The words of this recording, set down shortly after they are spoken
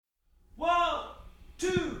2,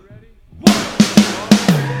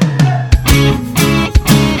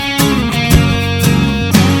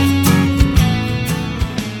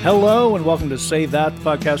 Hello and welcome to Say That, the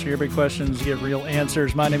podcast where your big questions get real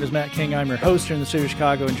answers. My name is Matt King. I'm your host here in the city of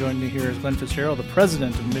Chicago, and joining me here is Glenn Fitzgerald, the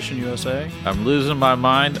president of Mission USA. I'm losing my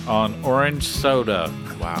mind on orange soda.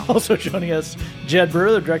 Wow. Also joining us, Jed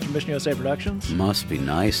Brewer, the director of Mission USA Productions. Must be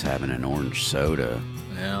nice having an orange soda.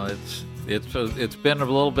 Well, it's been a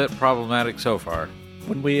little bit problematic so far.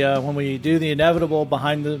 When we do the inevitable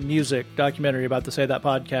behind the music documentary about the Say That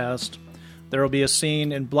podcast, there will be a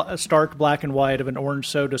scene in stark black and white of an orange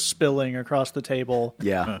soda spilling across the table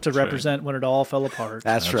to represent when it all fell apart.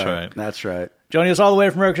 That's right. That's right. Joining us all the way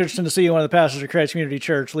from Oak Ridge, Tennessee, one of the pastors of Christ Community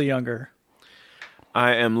Church, Lee Younger.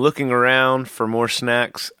 I am looking around for more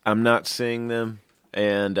snacks. I'm not seeing them.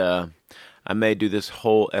 And I may do this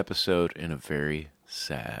whole episode in a very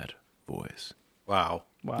sad voice. Wow.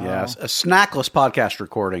 Yes, a snackless podcast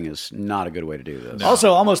recording is not a good way to do this. No.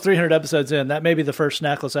 Also, almost 300 episodes in. That may be the first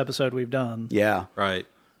snackless episode we've done. Yeah. Right.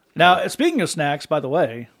 Now, speaking of snacks, by the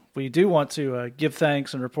way, we do want to give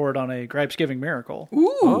thanks and report on a Gripes-giving miracle.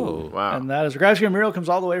 Ooh. Oh, wow. And that is a Gripes-giving miracle comes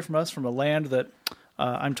all the way from us, from a land that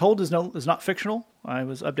I'm told is not fictional. I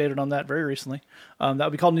was updated on that very recently. That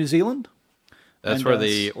would be called New Zealand. That's And, where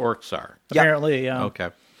the orcs are. Apparently, Okay.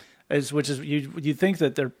 Which is you'd think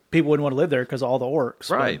that people wouldn't want to live there because of all the orcs.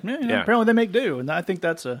 Right. But, Yeah. apparently they make do, and I think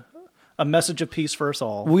that's a message of peace for us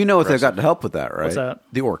all. We know what they've got to help with that, right? What's that?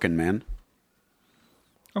 The Orkin Man.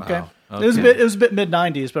 Okay. Wow. It was a bit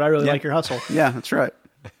mid-90s, but I really like your hustle. Yeah, that's right.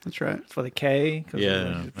 That's right. For the K. 'Cause Yeah.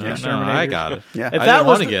 of the No, Exterminators. I got it. Yeah. If I that didn't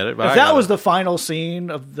was want to get it, but if I that got was it. the final scene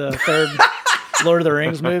of the third Lord of the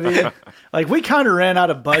Rings movie, like we kind of ran out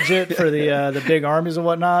of budget for the big armies and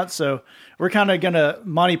whatnot, so we're kind of gonna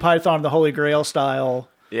Monty Python the Holy Grail style,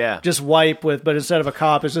 Yeah. just wipe with, but instead of a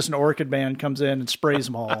cop, it's just an orchid man comes in and sprays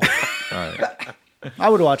them all. Right. I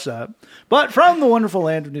would watch that. But from the wonderful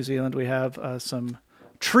land of New Zealand, we have some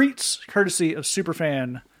treats courtesy of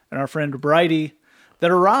Superfan and our friend Bridie that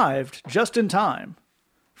arrived just in time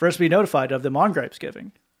for us to be notified of them on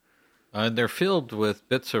Gripes-giving. And they're filled with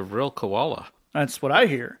bits of real koala. That's what I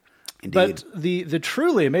hear. Indeed. But the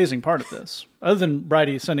truly amazing part of this, other than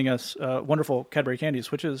Bridie sending us wonderful Cadbury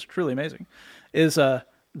candies, which is truly amazing, is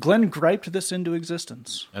Glenn griped this into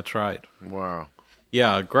existence. That's right. Wow.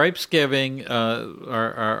 Yeah, Gripes-giving,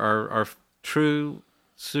 our true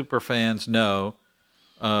super fans know,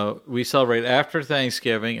 we celebrate after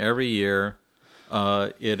Thanksgiving every year.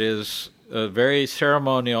 It is very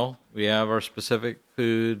ceremonial. We have our specific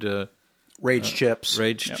food, Rage chips.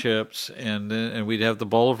 chips, and we'd have the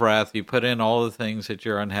bowl of wrath. You put in all the things that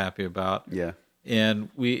you're unhappy about. Yeah. And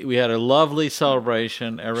we had a lovely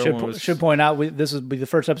celebration. Everyone Should point out this will be the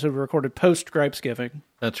first episode we recorded post Gripes-giving.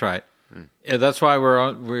 That's right. Yeah, that's why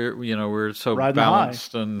we're so Riding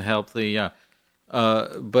balanced and healthy. Yeah.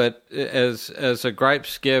 But as a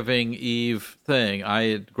Gripes-giving Eve thing, I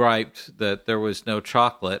had griped that there was no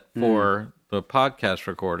chocolate for the podcast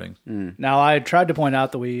recording. Now, I tried to point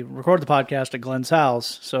out that we recorded the podcast at Glenn's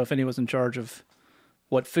house, so if anyone's in charge of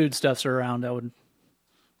what foodstuffs are around, that would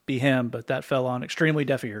be him, but that fell on extremely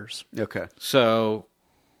deaf ears. Okay. So,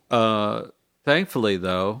 thankfully,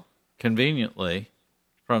 though, conveniently,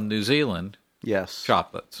 from New Zealand, Yes.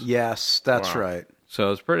 chocolates. Yes, that's right.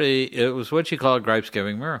 So it was what you call a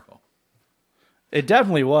Gripes-giving miracle. It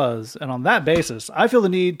definitely was, and on that basis, I feel the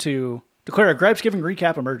need to declare a Gripes-giving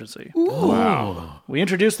recap emergency. Wow. We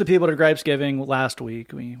introduced the people to Gripes-giving last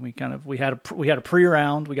week. We had a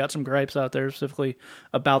pre-round. We got some gripes out there specifically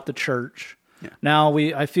about the church. Yeah. Now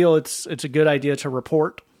I feel it's a good idea to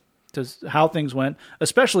report to how things went,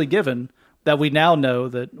 especially given that we now know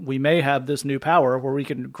that we may have this new power where we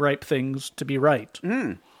can gripe things to be right.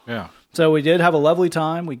 Yeah. So we did have a lovely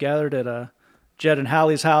time. We gathered at Jed and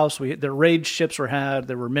Hallie's house. The rage chips were had.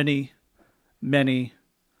 There were many, many,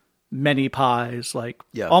 many pies,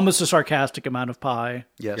 almost a sarcastic amount of pie.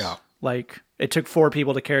 Yes. Yeah. Like it took 4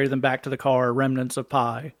 people to carry them back to the car, remnants of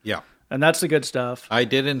pie. Yeah. And that's the good stuff. I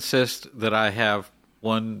did insist that I have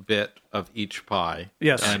one bit of each pie.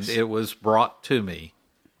 Yes. And it was brought to me,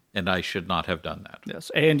 and I should not have done that.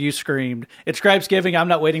 Yes. And you screamed, "It's Gripes-giving, I'm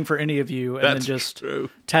not waiting for any of you." And That's then just true.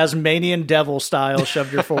 Tasmanian devil style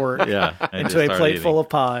shoved your fork Yeah. into a plate full of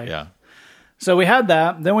pie. Yeah. So we had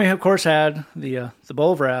that. Then we, of course, had the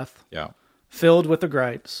bowl of wrath Yeah. filled with the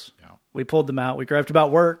gripes. Yeah. We pulled them out. We griped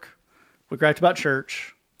about work. We griped about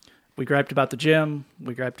church. We griped about the gym.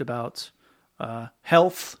 We griped about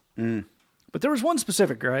health. But there was one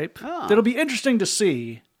specific gripe that'll be interesting to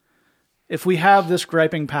see if we have this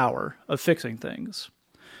griping power of fixing things.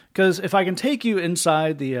 Because if I can take you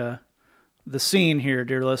inside the the scene here,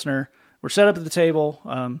 dear listener. We're set up at the table.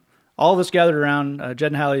 All of us gathered around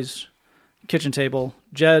Jed and Hallie's kitchen table.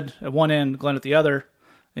 Jed at one end, Glenn at the other.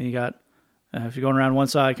 And you got, if you're going around one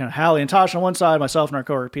side, kind of Hallie and Tosh on one side, myself and our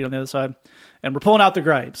coworker Pete on the other side. And we're pulling out the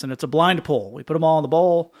gripes, and it's a blind pull. We put them all in the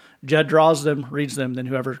bowl. Jed draws them, reads them, then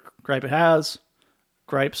whoever gripe it has,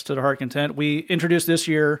 gripes to their heart content. We introduced this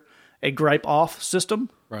year a gripe off system.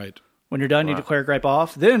 Right. When you're done, you declare gripe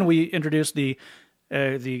off. Then we introduced the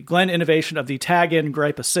Glenn innovation of the tag in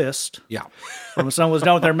gripe assist. Yeah. When someone was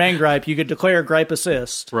done with their main gripe, you could declare gripe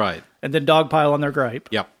assist. Right. And then dogpile on their gripe.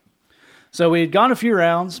 Yep. So we'd gone a few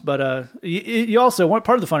rounds, but you also want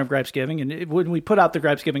part of the fun of Gripesgiving, and when we put out the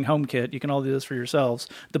Gripesgiving home kit, you can all do this for yourselves.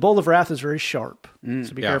 The Bowl of Wrath is very sharp,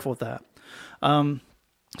 so be careful with that.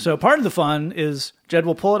 So part of the fun is Jed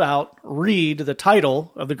will pull it out, read the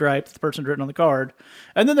title of the gripe that the person's written on the card,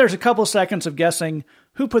 and then there's a couple seconds of guessing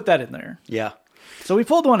who put that in there. Yeah. So we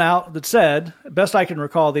pulled one out that said, best I can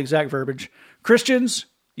recall the exact verbiage, Christians,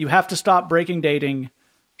 you have to stop breaking dating.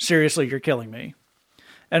 Seriously, you're killing me.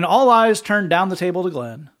 And all eyes turned down the table to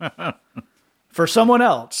Glenn for someone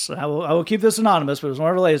else. I will keep this anonymous, but it was one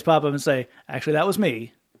of our ladies pop up and say, actually, that was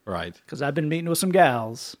me. Right. Because I've been meeting with some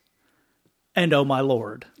gals. And oh, my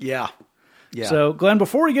Lord. Yeah. Yeah. So, Glenn,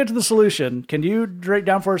 before we get to the solution, can you break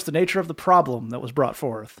down for us the nature of the problem that was brought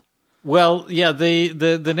forth? Well, yeah,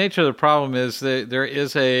 the nature of the problem is that there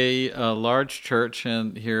is a large church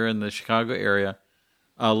here in the Chicago area.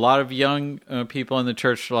 A lot of young people in the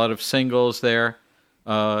church, a lot of singles there.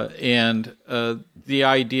 And the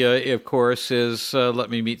idea, of course, is let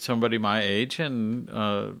me meet somebody my age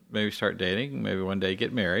and maybe start dating, maybe one day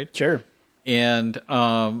get married. Sure. And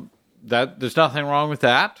that there's nothing wrong with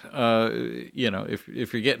that.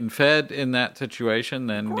 If you're getting fed in that situation,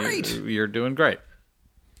 then you're doing great.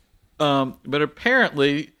 But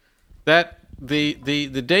apparently, that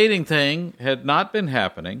the dating thing had not been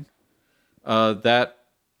happening. That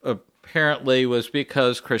apparently was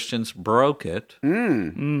because Christians broke it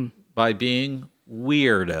by being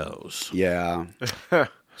weirdos. Yeah.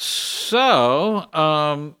 So,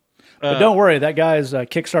 but don't worry, that guy's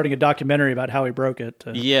kickstarting a documentary about how he broke it.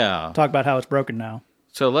 Yeah. Talk about how it's broken now.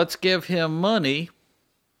 So let's give him money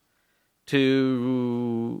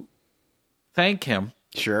to thank him.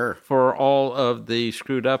 Sure. For all of the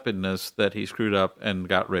screwed upness that he screwed up and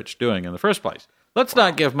got rich doing in the first place. Let's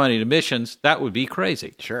not give money to missions. That would be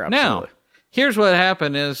crazy. Sure, absolutely. Now, here's what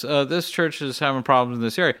happened is this church is having problems in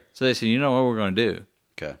this area. So they said, you know what we're going to do?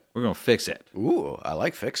 Okay. We're going to fix it. Ooh, I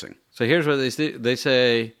like fixing. So here's what they do. They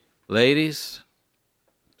say, ladies,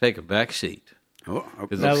 take a back seat. Oh,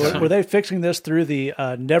 okay. Now, were they fixing this through the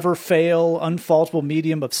never fail, unfaultable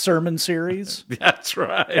medium of sermon series? That's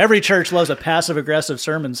right. Every church loves a passive-aggressive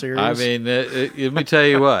sermon series. I mean, let me tell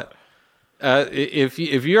you what. If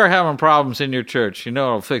you're having problems in your church, you know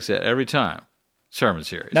it'll fix it every time. Sermon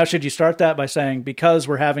series. Now, should you start that by saying, because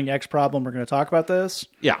we're having X problem, we're going to talk about this?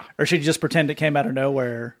 Yeah. Or should you just pretend it came out of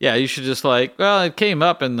nowhere? Yeah, you should just it came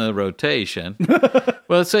up in the rotation.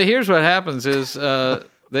 Well, so here's what happens is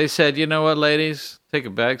they said, you know what, ladies, take a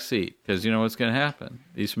back seat because you know what's going to happen.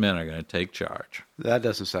 These men are going to take charge. That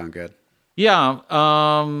doesn't sound good. Yeah.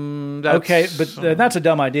 Okay, but that's a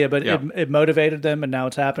dumb idea, but Yeah. it motivated them, and now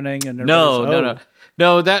it's happening. And No,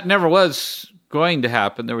 that never was going to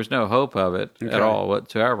happen. There was no hope of it at all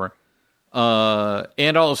whatsoever.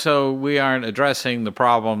 And also, we aren't addressing the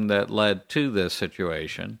problem that led to this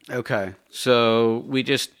situation. Okay. So we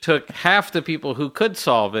just took half the people who could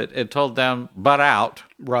solve it and told them, butt out.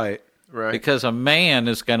 Right. Right. Because a man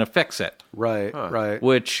is going to fix it. Right. Right.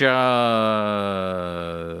 Which, Well,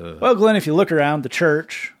 Glenn, if you look around the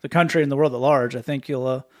church, the country, and the world at large, I think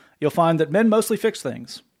you'll find that men mostly fix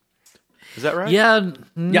things. Is that right? yeah,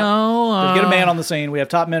 no. Get a man on the scene. We have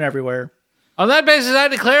top men everywhere. On that basis, I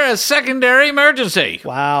declare a secondary emergency.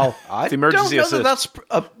 Wow. I The emergency don't know that assist.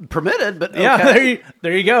 that's permitted, but okay. Yeah,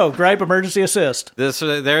 there you go. Gripe emergency assist.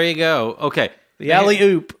 There you go. Okay. The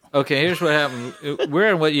alley-oop. Okay, here's what happened. We're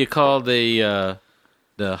in what you call the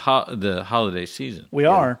holiday season. We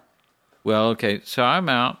are. Well, okay, so I'm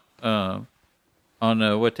out on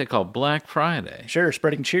what they call Black Friday. Sure,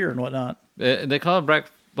 spreading cheer and whatnot. They call it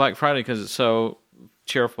Black Friday because it's so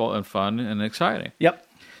cheerful and fun and exciting. Yep.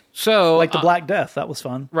 So, Like the Black Death. That was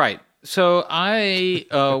fun. right. So I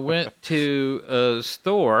went to a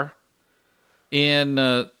store, and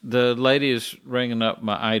the lady is ringing up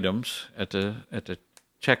my items at the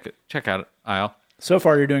checkout aisle. So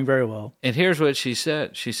far, you're doing very well. And here's what she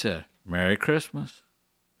said. She said, "Merry Christmas."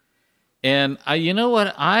 And you know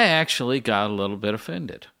what? I actually got a little bit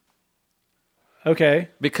offended. Okay.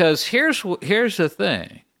 Because here's the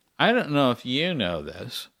thing. I don't know if you know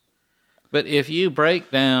this, But if you break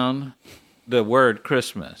down the word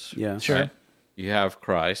Christmas, Yeah. Sure. right, you have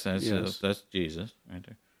Christ, and Yes. that's Jesus right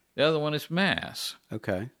there. The other one is Mass.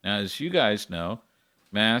 Okay. Now, as you guys know,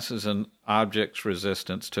 Mass is an object's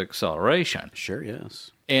resistance to acceleration. Sure,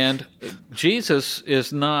 yes. And Jesus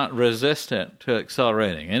is not resistant to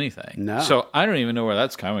accelerating anything. No. So I don't even know where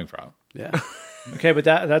that's coming from. Yeah. Okay, but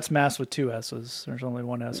that's Mass with 2 S's. There's only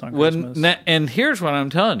 1 S on Christmas. And here's what I'm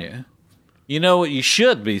telling you. You know what you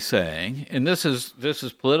should be saying, and this is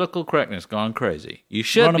political correctness gone crazy. You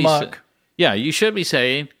should Run be amok. you should be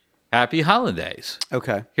saying Happy Holidays.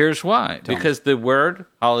 Okay. Here's why. Because the word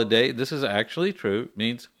holiday, this is actually true,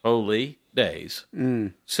 means holy days.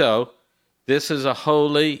 So this is a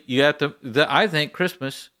holy, you have to, I think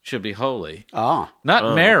Christmas should be holy. Ah.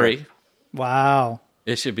 Not merry, Wow.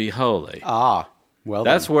 it should be holy. Ah. Well,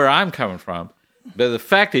 That's where I'm coming from. But the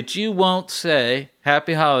fact that you won't say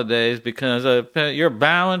Happy Holidays because you're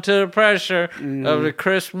bowing to the pressure of the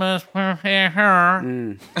Christmas. See what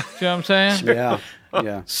I'm saying? then. Yeah.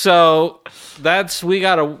 Yeah. So we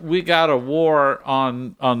got a war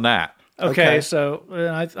on that. Okay, so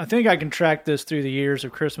I think I can track this through the years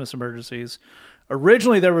of Christmas emergencies.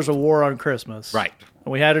 Originally, there was a war on Christmas. Right.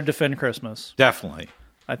 And we had to defend Christmas. Definitely.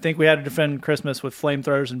 I think we had to defend Christmas with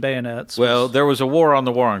flamethrowers and bayonets. Well, there was a war on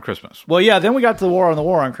the war on Christmas. Well, yeah, then we got to the war on the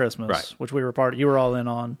war on Christmas, Right. which we were you were all in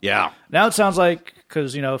on. Yeah. Now it sounds like,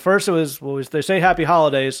 because, first it was, they say Happy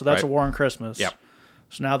Holidays, so that's Right. a war on Christmas. Yep.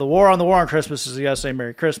 So now the war on Christmas is you got to say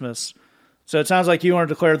Merry Christmas. So it sounds like you want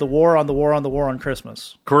to declare the war on the war on the war on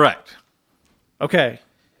Christmas. Correct. Okay.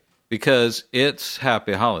 Because it's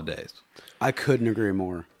Happy Holidays. I couldn't agree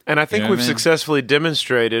more. And I think You know what we've I mean? successfully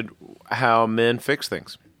demonstrated how men fix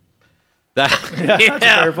things. That's a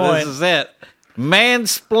fair point. This is it.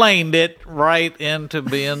 Mansplained it right into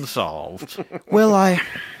being solved. Well, I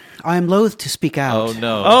am loath to speak out Oh,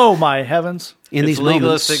 no. Oh, my heavens. in It's these moments,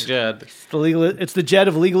 legalistic, Jed. It's the jet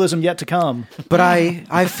of legalism yet to come. but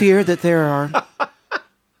I fear that there are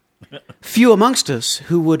few amongst us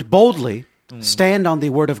who would boldly stand on the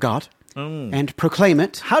word of God and proclaim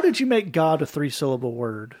it How did you make God a 3-syllable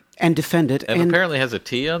word? and defend it. It And apparently has a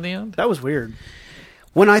T on the end. That was weird.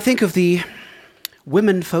 when I think of the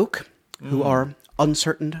women folk who are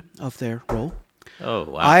uncertain of their role, Oh,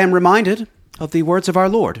 wow. I am reminded of the words of our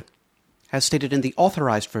Lord, as stated in the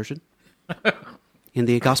authorized version, in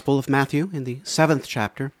the Gospel of Matthew, in the 7th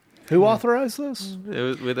chapter, Who authorized this?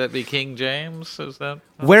 Would that be King James? Is that?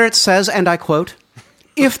 where it says, and I quote,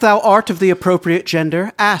 "If thou art of the appropriate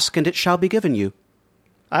gender, ask, and it shall be given you.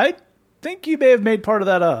 I think you may have made part of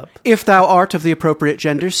that up. If thou art of the appropriate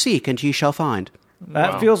gender, seek, and ye shall find.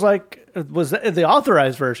 That feels like, was that the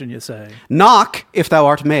authorized version, you say? Knock, if thou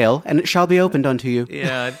art male, and it shall be opened unto you.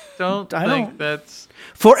 Yeah, I don't I think don't- that's.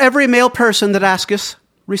 For every male person that asketh,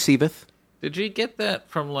 receiveth. Did you get that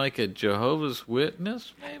from like a Jehovah's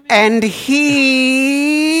Witness, maybe? And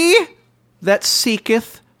he that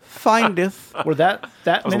seeketh, findeth. Were that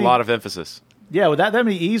That was many? a lot of emphasis. Yeah, with that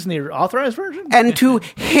many E's in the authorized version? And to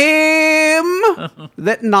him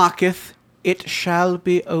that knocketh, it shall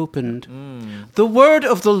be opened. The word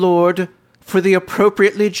of the Lord for the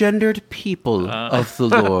appropriately gendered people of the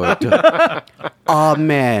Lord.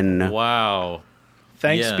 Amen. Wow.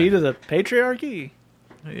 Thanks Yeah. be to the patriarchy.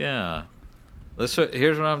 Yeah.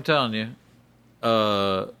 Here's what I'm telling you.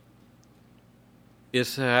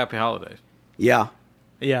 It's a Happy Holidays. Yeah.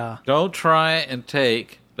 Yeah. Don't try and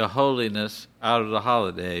take the holiness out of the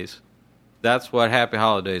holidays. That's what Happy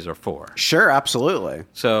Holidays are for. Sure, absolutely.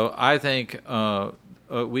 So I think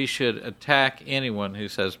we should attack anyone who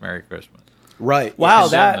says Merry Christmas. Right. Wow,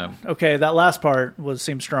 Condemn that okay. That last part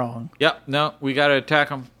seemed strong. Yep. No, we got to attack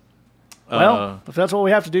them. Well, if that's what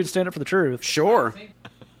we have to do to stand up for the truth, Sure.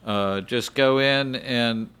 Just go in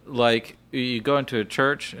and like you go into a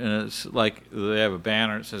church and it's like they have a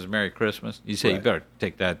banner that says Merry Christmas. You say you Right. better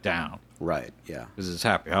take that down Right. Yeah. because it's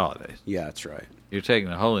Happy Holidays. Yeah, that's right. You're taking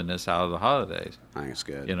the holiness out of the holidays. I think it's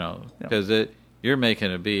good. You know, because you're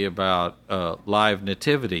making it be about live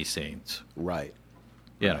nativity scenes. Right.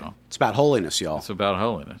 You know, It's about holiness, y'all. it's about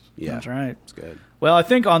holiness. Yeah. that's right. It's good. Well, I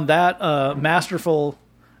think on that masterful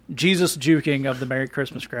Jesus juking of the Merry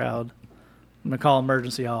Christmas crowd, I'm gonna call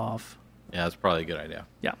emergency off. Yeah, that's probably a good idea.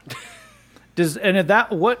 Yeah.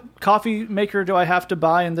 What coffee maker do I have to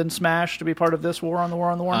buy and then smash to be part of this war on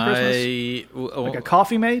Christmas? Like a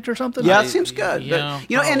coffee mate or something? Yeah, it seems good. yeah,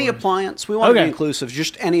 But, any probably. appliance. We want to be Okay. inclusive.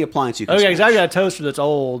 Just any appliance you can Okay, because smash. I've got a toaster that's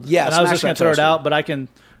old. Yeah, and I was smash just going that to throw it toaster. out, but I can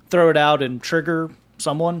throw it out and trigger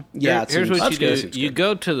someone. Yeah, it Here's seems- what that's you good. do. Seems You good.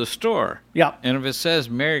 go to the store. Yeah. And if it says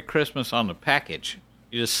Merry Christmas on the package,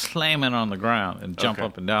 you just slam it on the ground and jump Okay.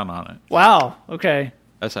 up and down on it. Wow. Okay.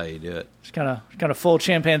 That's how you do it. It's kind of full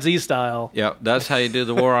chimpanzee style. Yeah, that's how you do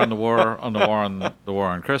the war on the war on the war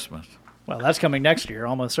on Christmas. Well, that's coming next year,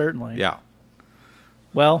 almost certainly. Yeah.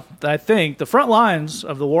 Well, I think the front lines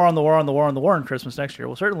of the war on the war on the war on the war on Christmas next year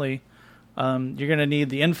will certainly, you're going to need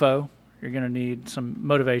the info. You're going to need some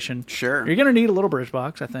motivation. Sure. You're going to need a little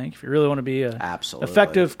Bridgebox, I think, if you really want to be a Absolutely.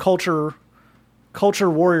 effective culture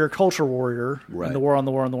warrior Right. in the war on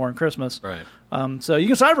the war on the war on Christmas. Right. So you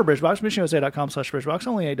can sign for Bridgebox, missionusa.com/Bridgebox,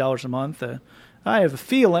 only $8 a month. I have a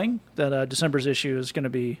feeling that December's issue is going to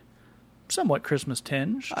be somewhat Christmas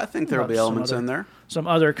tinged. I think there'll be elements in there. Some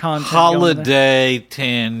other content. going in there. Holiday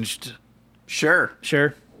tinged. Sure.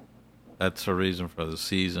 Sure. That's the reason for the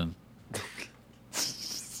season.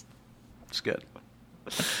 It's good.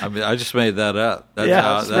 I mean, I just made that up. That's Yeah,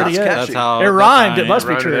 how, it's pretty good. That's how It rhymed. It must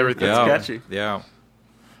be Rhymed true. everything. Yeah. That's catchy. Yeah.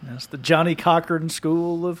 That's the Johnny Cochran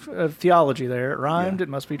School of Theology there. It rhymed. Yeah. It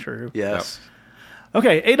must be true. Yes.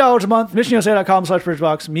 Okay, $8 a month,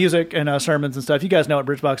 missionusa.com/Bridgebox, music and sermons and stuff. You guys know what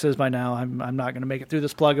Bridgebox is by now. I'm not going to make it through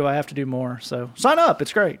this plug if I have to do more. So sign up.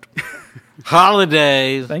 It's great.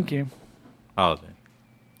 Holidays. Thank you. Holiday.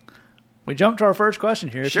 We jump to our first question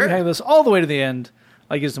here. If Sure. you hang this all the way to the end,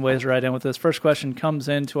 I'll give you some ways to write in with this. First question comes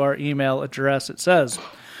into our email address. It says,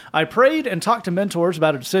 I prayed and talked to mentors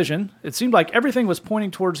about a decision. It seemed like everything was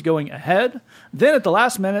pointing towards going ahead. Then at the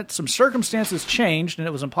last minute, some circumstances changed and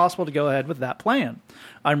it was impossible to go ahead with that plan.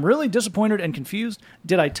 I'm really disappointed and confused.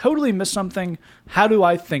 Did I totally miss something? How do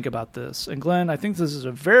I think about this? And Glenn, I think this is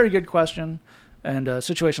a very good question and a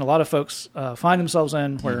situation a lot of folks find themselves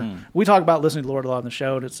in where we talk about listening to the Lord a lot on the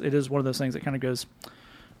show. And it is one of those things that kind of goes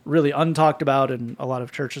really untalked about in a lot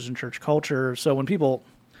of churches and church culture. So when people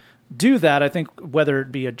do that, I think whether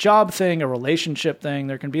it be a job thing, a relationship thing,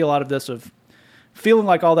 there can be a lot of this of feeling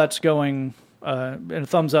like all that's going in a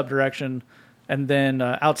thumbs up direction and then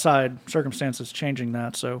outside circumstances changing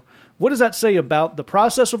that. So what does that say about the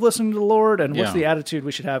process of listening to the Lord, and what's Yeah. the attitude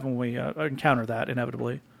we should have when we encounter that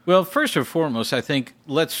inevitably? Well, first and foremost, I think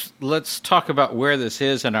let's talk about where this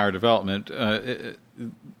is in our development.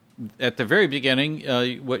 At the very beginning,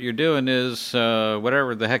 what you're doing is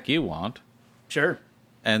whatever the heck you want. Sure.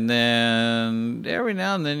 And then every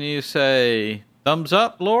now and then you say, thumbs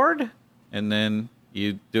up, Lord, and then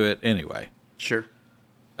you do it anyway. Sure.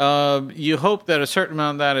 You hope that a certain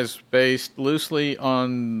amount of that is based loosely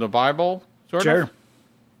on the Bible, sort Sure. of.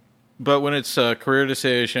 But when it's a career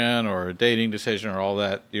decision or a dating decision or all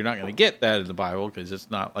that, you're not going to get that in the Bible because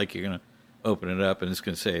it's not like you're going to open it up and it's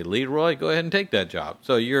going to say, Leroy, go ahead and take that job.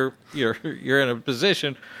 So you're in a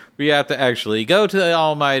position where you have to actually go to the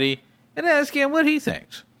Almighty and ask him what he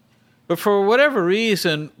thinks. But for whatever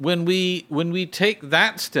reason, when we take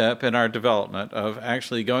that step in our development of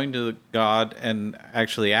actually going to God and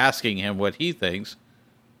actually asking him what he thinks,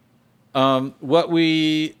 what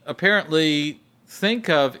we apparently think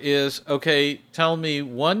of is, okay, tell me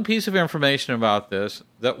one piece of information about this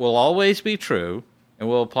that will always be true and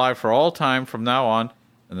will apply for all time from now on,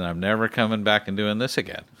 and then I'm never coming back and doing this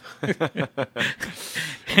again.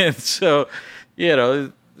 And so,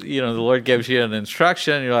 the Lord gives you an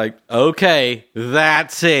instruction, and you're like, okay,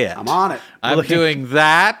 that's it. I'm on it. I'm doing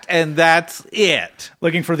that, and that's it.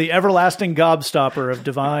 Looking for the everlasting gobstopper of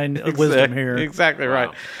divine wisdom here. Exactly right.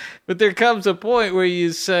 But there comes a point where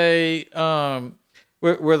you say,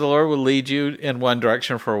 where the Lord will lead you in one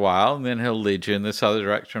direction for a while, and then he'll lead you in this other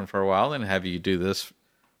direction for a while, and have you do this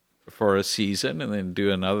for a season, and then do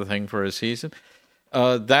another thing for a season.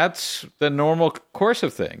 That's the normal course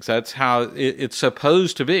of things. That's how it's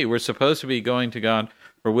supposed to be. We're supposed to be going to God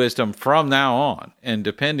for wisdom from now on, and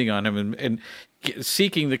depending on him, and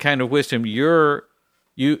seeking the kind of wisdom you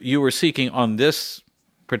were seeking on this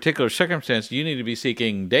particular circumstance. You need to be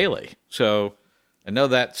seeking daily. So I know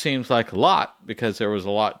that seems like a lot because there was a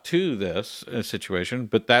lot to this situation,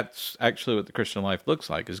 but that's actually what the Christian life looks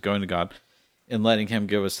like, is going to God and letting him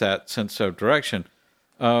give us that sense of direction.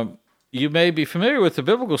 You may be familiar with the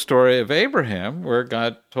biblical story of Abraham, where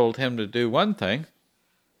God told him to do one thing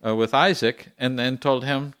with Isaac, and then told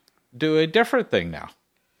him do a different thing now.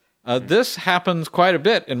 This happens quite a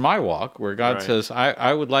bit in my walk, where God says,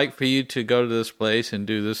 I would like for you to go to this place and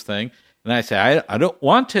do this thing. And I say, I don't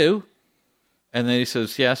want to. And then he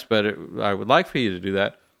says, yes, but I would like for you to do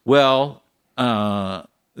that. Well,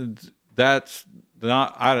 that's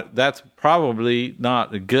probably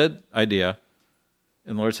not a good idea.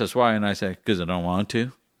 And the Lord says, why? And I say, because I don't want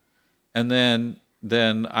to. And then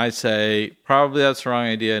I say, probably that's the wrong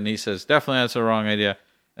idea. And he says, definitely that's the wrong idea.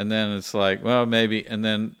 And then it's like, well, maybe. And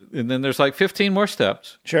then there's like 15 more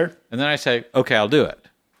steps. Sure. And then I say, okay, I'll do it.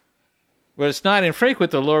 But it's not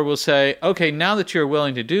infrequent. The Lord will say, okay, now that you're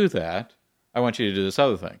willing to do that, I want you to do this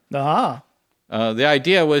other thing. Aha. The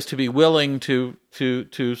idea was to be willing to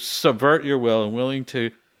subvert your will and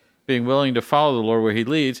being willing to follow the Lord where He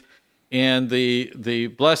leads. And the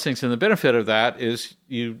blessings and the benefit of that is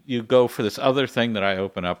you go for this other thing that I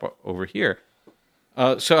open up over here.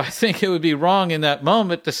 So I think it would be wrong in that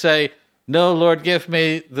moment to say, no, Lord, give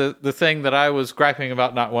me the thing that I was griping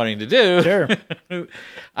about not wanting to do. Sure.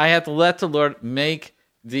 I have to let the Lord make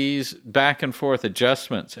these back and forth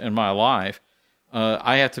adjustments in my life.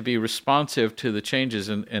 I have to be responsive to the changes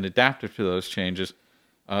and adaptive to those changes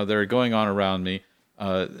that are going on around me.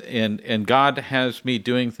 And God has me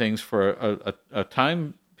doing things for a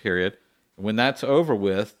time period. When that's over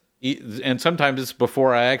with, and sometimes it's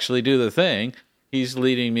before I actually do the thing, He's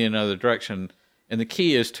leading me in another direction. And the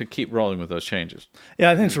key is to keep rolling with those changes.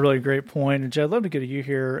 Yeah, I think it's a really great point. And Jay, I'd love to get you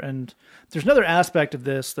here. And there's another aspect of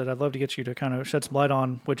this that I'd love to get you to kind of shed some light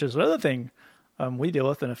on, which is another thing we deal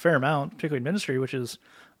with in a fair amount, particularly in ministry, which is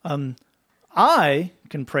I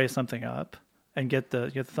can pray something up and get the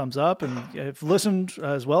thumbs up, and I've listened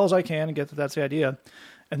as well as I can and get that that's the idea.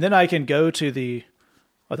 And then I can go to the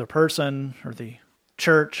other person or the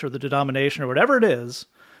church or the denomination or whatever it is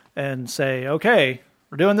and say, okay,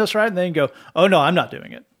 we're doing this right. And then you go, oh, no, I'm not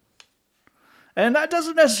doing it. And that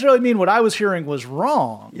doesn't necessarily mean what I was hearing was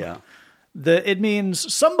wrong. Yeah. It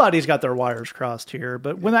means somebody's got their wires crossed here.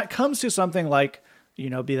 But when that comes to something like,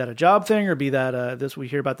 be that a job thing or be that this, we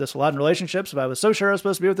hear about this a lot in relationships. If I was so sure I was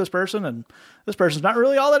supposed to be with this person and this person's not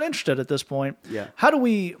really all that interested at this point. Yeah. How do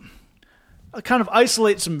we kind of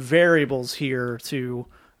isolate some variables here to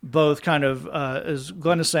both kind of, as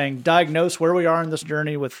Glenn is saying, diagnose where we are in this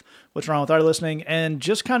journey with what's wrong with our listening, and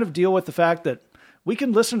just kind of deal with the fact that we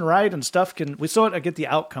can listen right and we still get the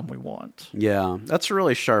outcome we want. Yeah, that's a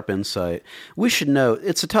really sharp insight. We should know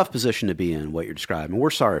it's a tough position to be in, what you're describing. We're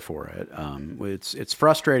sorry for it. It's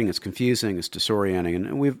frustrating, it's confusing, it's disorienting,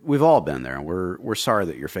 and we've all been there. We're sorry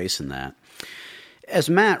that you're facing that. As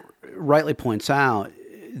Matt rightly points out,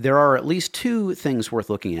 there are at least two things worth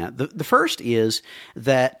looking at. The first is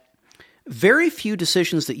that very few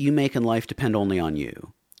decisions that you make in life depend only on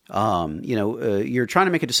you. You're trying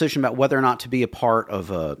to make a decision about whether or not to be a part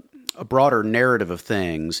of a broader narrative of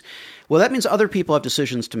things. Well, that means other people have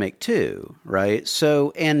decisions to make too, right?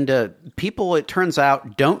 So, and people, it turns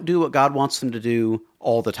out, don't do what God wants them to do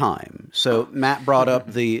all the time. So Matt brought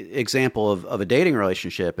up the example of a dating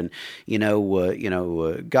relationship, and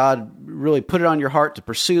God really put it on your heart to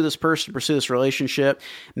pursue this person, pursue this relationship.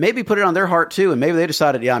 Maybe put it on their heart too, and maybe they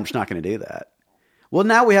decided, I'm just not going to do that. Well,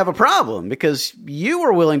 now we have a problem because you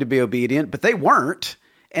were willing to be obedient, but they weren't.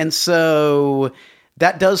 And so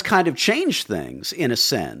that does kind of change things in a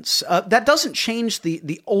sense. That doesn't change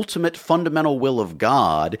the ultimate fundamental will of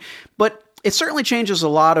God, but it certainly changes a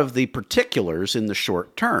lot of the particulars in the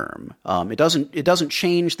short term. It doesn't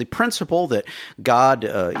change the principle that God,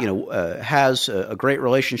 has a great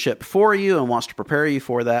relationship for you and wants to prepare you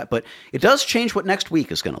for that. But it does change what next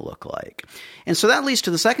week is going to look like. And so that leads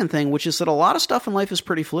to the second thing, which is that a lot of stuff in life is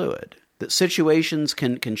pretty fluid. That situations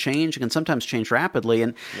can change and can sometimes change rapidly.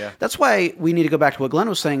 And that's why we need to go back to what Glenn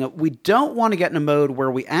was saying. We don't want to get in a mode where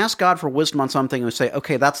we ask God for wisdom on something and we say,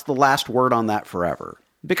 okay, that's the last word on that forever.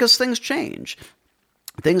 Because things change.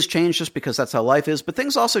 Things change just because that's how life is, but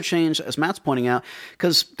things also change, as Matt's pointing out,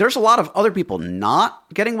 because there's a lot of other people not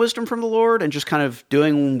getting wisdom from the Lord and just kind of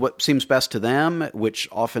doing what seems best to them, which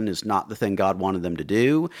often is not the thing God wanted them to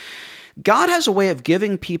do. God has a way of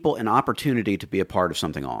giving people an opportunity to be a part of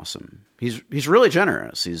something awesome. He's really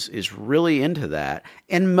generous. He's really into that.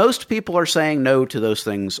 And most people are saying no to those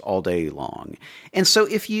things all day long. And so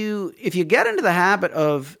if you get into the habit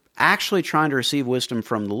of actually trying to receive wisdom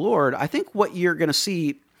from the Lord, I think what you're going to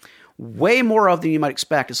see way more of than you might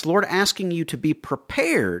expect is the Lord asking you to be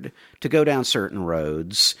prepared to go down certain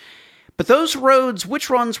roads. But those roads,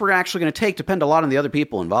 which ones we're actually going to take, depend a lot on the other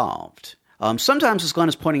people involved. Sometimes, as Glenn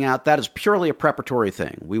is pointing out, that is purely a preparatory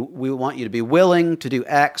thing. We want you to be willing to do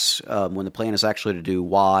X when the plan is actually to do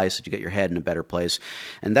Y, so that you get your head in a better place.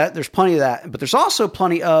 And that there's plenty of that. But there's also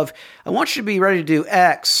plenty of, I want you to be ready to do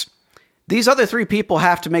X. These other three people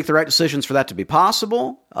have to make the right decisions for that to be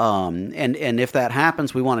possible. And if that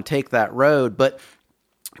happens, we want to take that road. But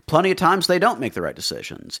plenty of times they don't make the right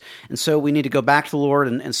decisions. And so we need to go back to the Lord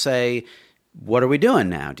and say, what are we doing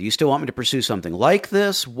now? Do you still want me to pursue something like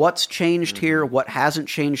this? What's changed here? What hasn't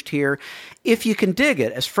changed here? If you can dig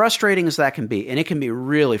it, as frustrating as that can be, and it can be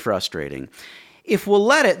really frustrating, if we'll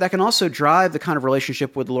let it, that can also drive the kind of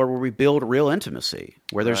relationship with the Lord where we build real intimacy,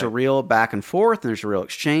 where there's a real back and forth and there's a real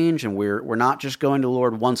exchange, and we're not just going to the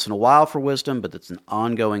Lord once in a while for wisdom, but it's an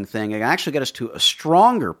ongoing thing. It can actually get us to a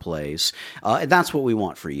stronger place, and that's what we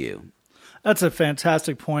want for you. That's a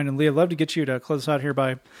fantastic point. And Lee, I'd love to get you to close us out here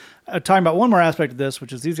by talking about one more aspect of this,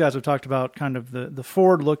 which is these guys have talked about kind of the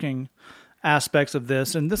forward-looking aspects of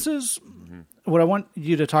this. And this is what I want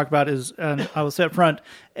you to talk about is, and I will say up front,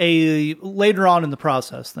 a later on in the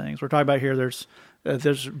process things. We're talking about here, there's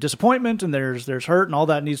disappointment and there's hurt and all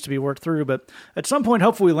that needs to be worked through. But at some point,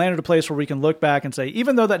 hopefully we land at a place where we can look back and say,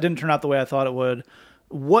 even though that didn't turn out the way I thought it would,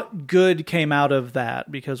 what good came out of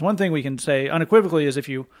that? Because one thing we can say unequivocally is if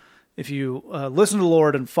you listen to the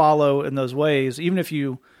Lord and follow in those ways, even if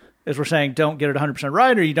you, as we're saying, don't get it 100%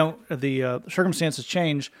 right or you don't, the circumstances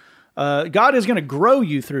change, God is going to grow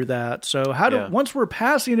you through that. So once we're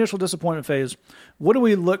past the initial disappointment phase, what do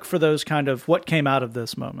we look for those kind of what came out of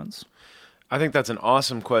this moments? I think that's an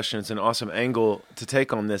awesome question. It's an awesome angle to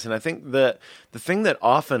take on this. And I think that the thing that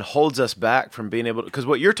often holds us back from being able to, because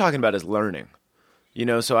what you're talking about is learning,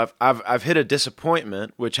 so I've hit a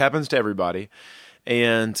disappointment, which happens to everybody.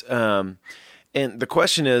 And the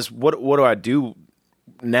question is, what do I do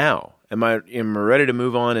now? Am I ready to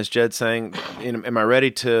move on? As Jed's saying, am I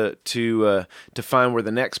ready to find where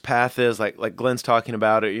the next path is? Like Glenn's talking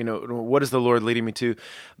about it. What is the Lord leading me to?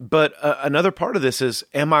 But another part of this is,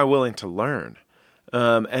 am I willing to learn?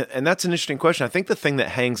 And that's an interesting question. I think the thing that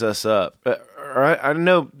hangs us up, or I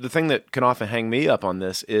know the thing that can often hang me up on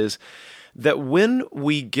this is that when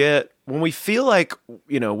we feel like,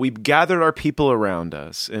 we've gathered our people around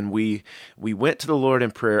us and we went to the Lord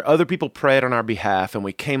in prayer, other people prayed on our behalf, and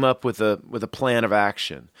we came up with a plan of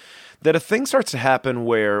action, that a thing starts to happen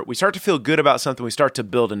where we start to feel good about something, we start to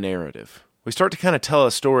build a narrative. We start to kind of tell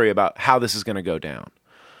a story about how this is going to go down.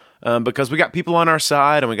 Because we got people on our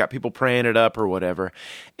side and we got people praying it up or whatever.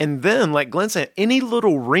 And then, like Glenn said, any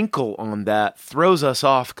little wrinkle on that throws us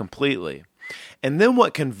off completely. And then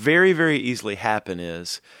what can very, very easily happen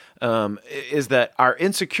is that our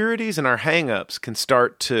insecurities and our hang-ups can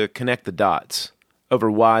start to connect the dots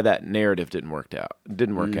over why that narrative didn't work out.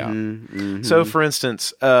 Mm-hmm. So, for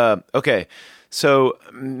instance, so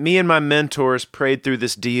me and my mentors prayed through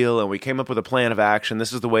this deal, and we came up with a plan of action.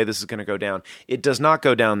 This is the way this is going to go down. It does not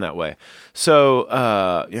go down that way.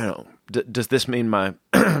 So, does this mean my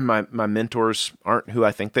my mentors aren't who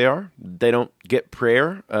I think they are? They don't get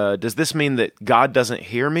prayer? Does this mean that God doesn't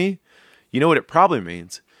hear me? You know what it probably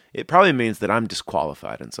means? It probably means that I'm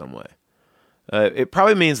disqualified in some way. It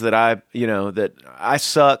probably means that that I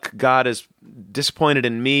suck. God is disappointed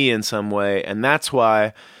in me in some way, and that's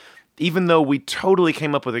why, even though we totally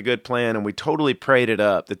came up with a good plan and we totally prayed it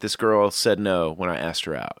up, that this girl said no when I asked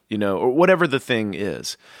her out, or whatever the thing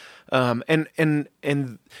is.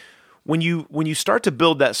 And when you start to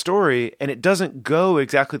build that story and it doesn't go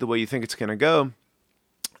exactly the way you think it's going to go,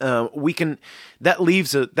 that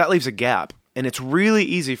leaves a gap. And it's really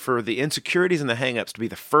easy for the insecurities and the hangups to be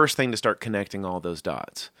the first thing to start connecting all those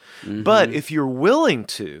dots. Mm-hmm. But if you're willing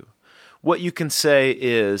to, what you can say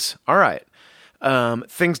is, all right,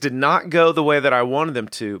 things did not go the way that I wanted them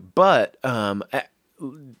to, but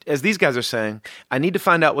as these guys are saying, I need to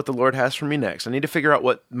find out what the Lord has for me next. I need to figure out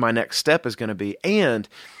what my next step is going to be. And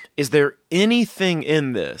is there anything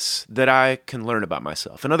in this that I can learn about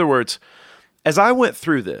myself? In other words, as I went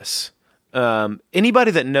through this,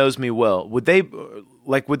 anybody that knows me well, would they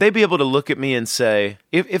be able to look at me and say,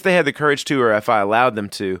 if they had the courage to, or if I allowed them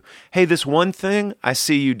to, hey, this one thing, I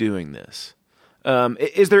see you doing this.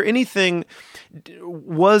 Is there anything,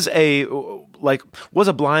 was a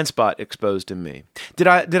blind spot exposed in me? Did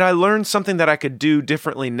I learn something that I could do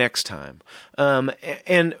differently next time?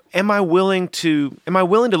 And am I willing to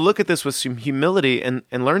look at this with some humility and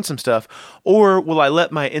learn some stuff? Or will I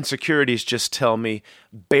let my insecurities just tell me,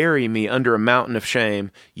 bury me under a mountain of shame,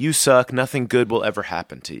 you suck, nothing good will ever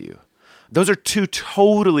happen to you? Those are two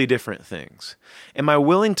totally different things. Am I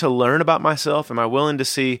willing to learn about myself? Am I willing to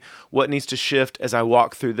see what needs to shift as I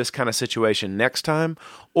walk through this kind of situation next time?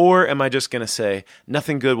 Or am I just going to say,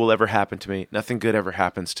 nothing good will ever happen to me, nothing good ever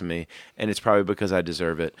happens to me, and it's probably because I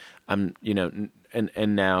deserve it. And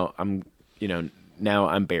now I'm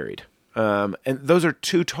buried. And those are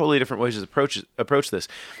two totally different ways to approach this.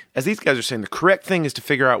 As these guys are saying, the correct thing is to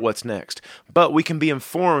figure out what's next. But we can be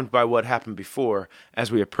informed by what happened before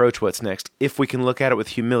as we approach what's next, if we can look at it with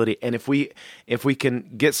humility, and if we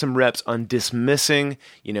can get some reps on dismissing,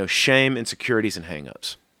 shame, insecurities, and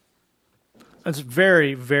hangups. That's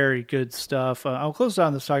very, very good stuff. I'll close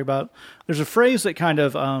down this talk about, there's a phrase that kind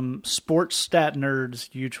of sports stat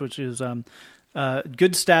nerds use, which is good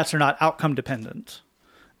stats are not outcome dependent.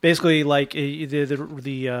 Basically, like it's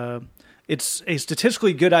a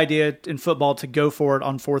statistically good idea in football to go for it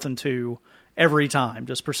on 4th and 2 every time.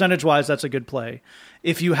 Just percentage-wise, that's a good play.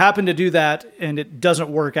 If you happen to do that and it doesn't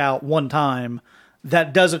work out one time,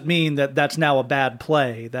 that doesn't mean that that's now a bad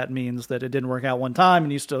play. That means that it didn't work out one time,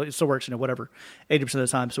 and it still works, whatever, 80% of the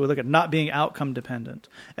time. So we look at not being outcome dependent.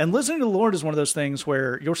 And listening to the Lord is one of those things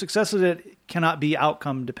where your success at it cannot be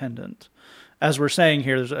outcome dependent. As we're saying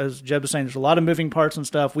here, as Jeb was saying, there's a lot of moving parts and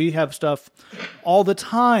stuff. We have stuff all the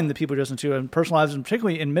time that people listen to, and personal lives, and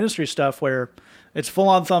particularly in ministry stuff, where it's full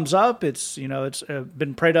on thumbs up. It's it's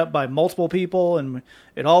been prayed up by multiple people, and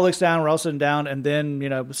it all looks down. We're all sitting down, and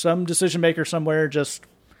then some decision maker somewhere just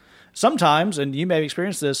sometimes, and you may have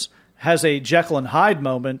experienced this, has a Jekyll and Hyde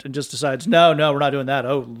moment and just decides, no, we're not doing that.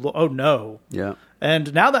 Oh no. Yeah.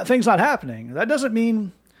 And now that thing's not happening. That doesn't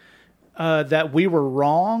mean that we were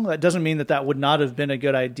wrong. That doesn't mean that would not have been a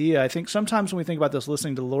good idea. I think sometimes when we think about this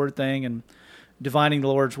listening to the Lord thing and divining the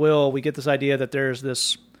Lord's will, we get this idea that there's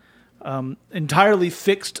this entirely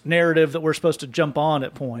fixed narrative that we're supposed to jump on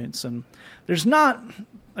at points. And there's not.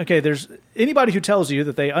 Okay, there's anybody who tells you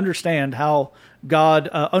that they understand how God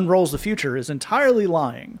unrolls the future is entirely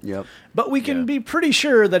lying. Yep. But we can be pretty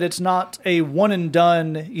sure that it's not a one and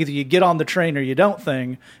done, either you get on the train or you don't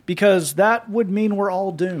thing, because that would mean we're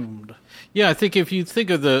all doomed. Yeah, I think if you think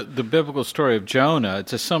of the biblical story of Jonah,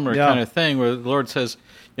 it's a similar kind of thing where the Lord says,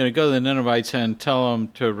 go to the Ninevites and tell them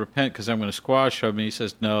to repent because I'm going to squash them. And he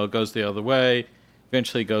says, no, it goes the other way.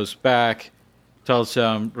 Eventually goes back, tells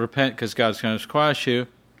them, repent because God's going to squash you.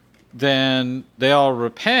 Then they all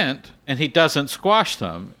repent, and he doesn't squash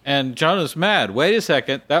them. And Jonah's mad. Wait a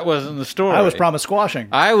second, that wasn't the story. I was promised squashing.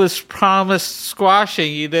 I was promised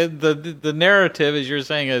squashing. You did the narrative, as you're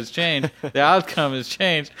saying, has changed. The outcome has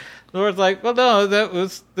changed. The Lord's like, well, no, that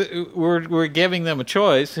was we're giving them a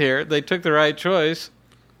choice here. They took the right choice.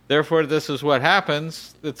 Therefore, this is what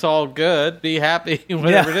happens. It's all good. Be happy,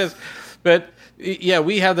 whatever it is. But yeah,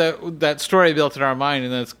 we have that story built in our mind,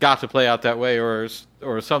 and it's got to play out that way, or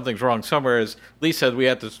something's wrong somewhere. As Lee said, we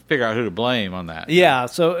have to figure out who to blame on that. Yeah.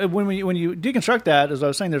 So when you deconstruct that, as I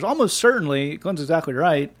was saying, there's almost certainly, Glenn's exactly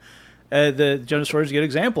right. The Jonah story is a good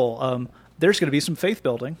example. There's going to be some faith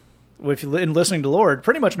building in listening to the Lord,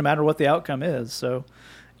 pretty much no matter what the outcome is. So,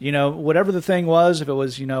 whatever the thing was, if it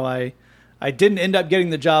was, I didn't end up getting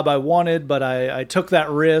the job I wanted, but I took that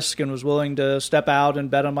risk and was willing to step out and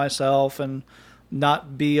bet on myself and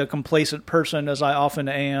not be a complacent person as I often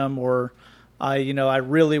am, or I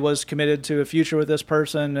really was committed to a future with this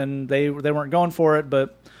person and they weren't going for it,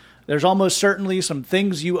 but there's almost certainly some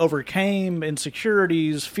things you overcame,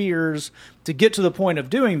 insecurities, fears, to get to the point of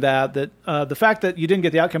doing that the fact that you didn't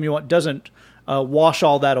get the outcome you want doesn't wash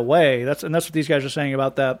all that away. That's what these guys are saying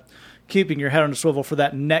about that, keeping your head on a swivel for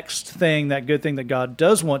that next thing, that good thing that God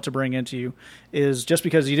does want to bring into you, is just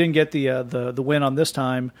because you didn't get the win on this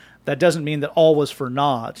time, that doesn't mean that all was for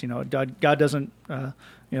naught. God doesn't.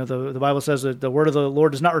 The Bible says that the word of the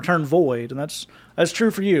Lord does not return void, and that's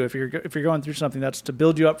true for you. If you're going through something, that's to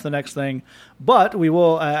build you up for the next thing. But we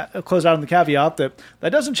will close out on the caveat that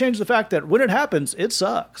doesn't change the fact that when it happens, it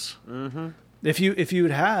sucks. Mm-hmm. If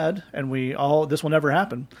you'd had, and this will never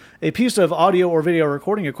happen, a piece of audio or video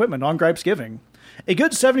recording equipment on Gripes Giving, a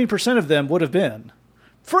good 70% of them would have been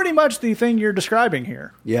pretty much the thing you're describing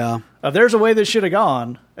here. Yeah. There's a way this should have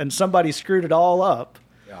gone, and somebody screwed it all up.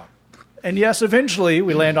 Yeah. And yes, eventually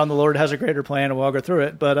we land on the Lord has a greater plan, and we'll all go through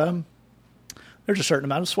it. But there's a certain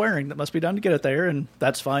amount of swearing that must be done to get it there, and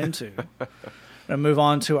that's fine too. I'm going to move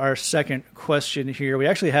on to our second question here. We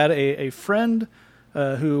actually had a friend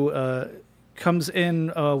who comes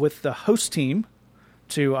in with the host team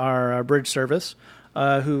to our bridge service,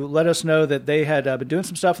 who let us know that they had been doing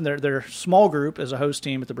some stuff in their small group as a host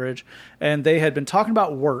team at the bridge, and they had been talking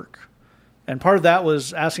about work. And part of that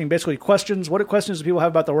was asking basically questions. What questions do people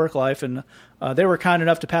have about their work life? And they were kind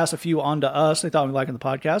enough to pass a few on to us. They thought we'd like in the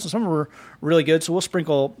podcast. And some of them were really good. So we'll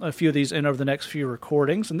sprinkle a few of these in over the next few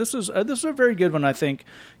recordings. And this is a very good one, I think.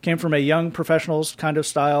 Came from a young professionals kind of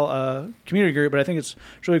style community group. But I think it's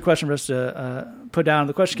really a question for us to put down.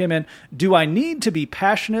 The question came in, do I need to be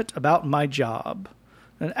passionate about my job?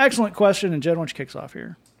 An excellent question. And Jed, why don't you kick us off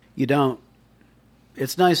here? You don't.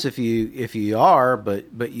 It's nice if you are,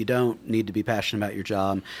 but you don't need to be passionate about your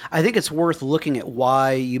job. I think it's worth looking at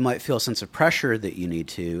why you might feel a sense of pressure that you need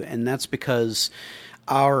to, and that's because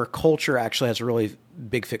our culture actually has a really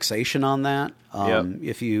big fixation on that.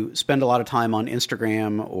 If you spend a lot of time on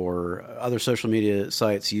Instagram or other social media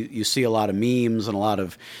sites, you see a lot of memes and a lot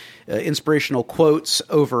of inspirational quotes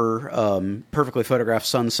over perfectly photographed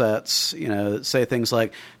sunsets, say things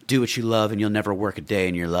like, do what you love and you'll never work a day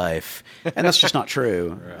in your life. And that's just not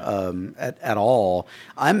true at all.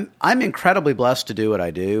 I'm incredibly blessed to do what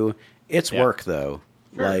I do. It's work, though.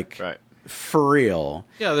 Sure. Like, right. For real.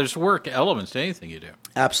 Yeah, there's work elements to anything you do.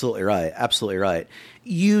 Absolutely right. Absolutely right.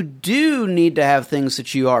 You do need to have things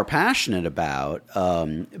that you are passionate about,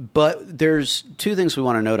 but there's two things we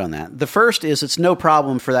want to note on that. The first is it's no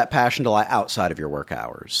problem for that passion to lie outside of your work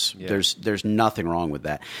hours. Yeah. There's nothing wrong with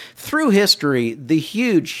that. Through history, the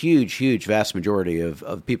huge vast majority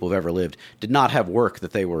of people who've ever lived did not have work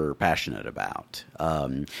that they were passionate about.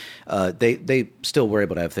 They still were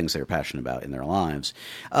able to have things they were passionate about in their lives.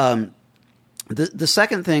 The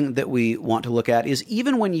second thing that we want to look at is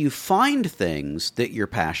even when you find things that you're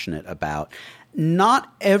passionate about,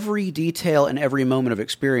 not every detail and every moment of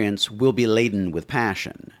experience will be laden with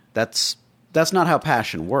passion. That's not how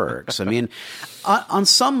passion works. I mean, on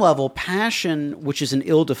some level, passion, which is an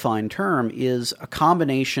ill-defined term, is a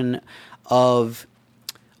combination of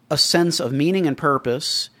a sense of meaning and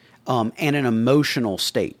purpose and an emotional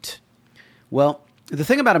state. Well, the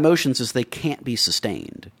thing about emotions is they can't be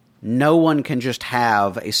sustained. No one can just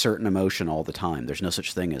have a certain emotion all the time. There's no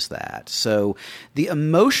such thing as that. So the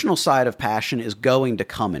emotional side of passion is going to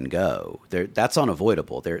come and go. That's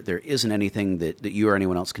unavoidable. There isn't anything that you or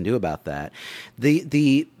anyone else can do about that.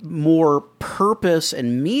 The more purpose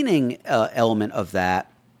and meaning element of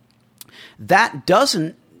that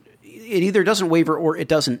it either doesn't waver or it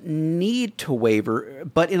doesn't need to waver,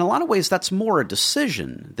 but in a lot of ways that's more a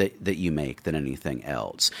decision that you make than anything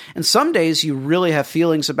else. And some days you really have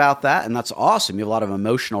feelings about that, and that's awesome. You have a lot of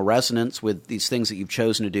emotional resonance with these things that you've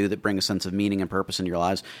chosen to do that bring a sense of meaning and purpose into your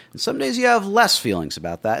lives. And some days you have less feelings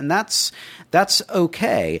about that, and that's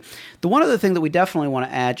okay. The one other thing that we definitely want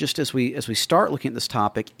to add just as we start looking at this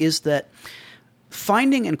topic is that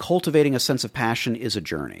finding and cultivating a sense of passion is a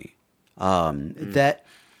journey. That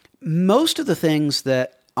most of the things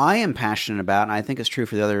that I am passionate about, and I think it's true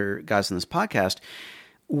for the other guys on this podcast,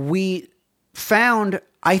 we found,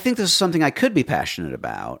 I think this is something I could be passionate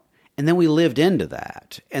about, and then we lived into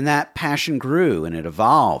that, and that passion grew, and it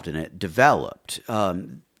evolved, and it developed.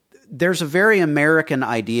 There's a very American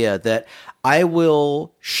idea that I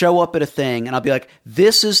will show up at a thing, and I'll be like,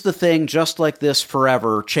 this is the thing, just like this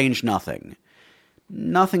forever, change nothing.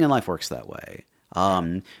 Nothing in life works that way.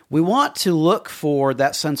 We want to look for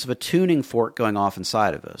that sense of a tuning fork going off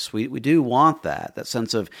inside of us. We do want that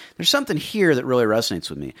sense of there's something here that really resonates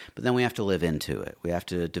with me, but then we have to live into it. We have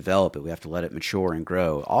to develop it. We have to let it mature and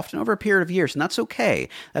grow, often over a period of years, and that's okay.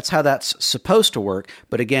 That's how that's supposed to work.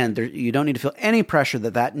 But again, you don't need to feel any pressure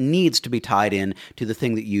that needs to be tied in to the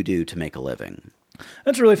thing that you do to make a living.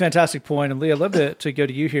 That's a really fantastic point. And Lee, I'd love to go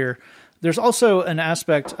to you here. There's also an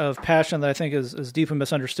aspect of passion that I think is deeply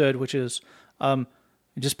misunderstood, which is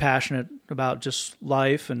just passionate about just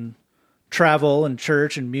life and travel and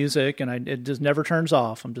church and music, and it just never turns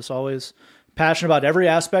off. I'm just always passionate about every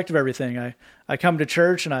aspect of everything. I come to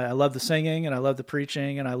church and I love the singing and I love the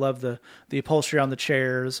preaching and I love the upholstery on the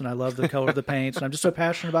chairs and I love the color of the paints, and I'm just so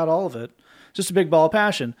passionate about all of it. Just a big ball of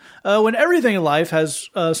passion. When everything in life has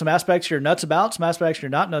some aspects you're nuts about, some aspects you're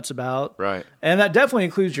not nuts about. Right. And that definitely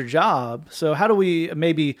includes your job. So how do we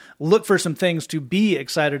maybe look for some things to be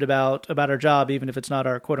excited about our job, even if it's not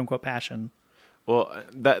our quote unquote passion? Well,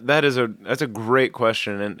 that's a great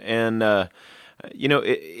question. And you know,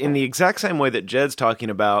 in the exact same way that Jed's talking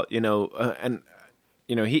about, and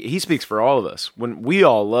you know, he speaks for all of us. When we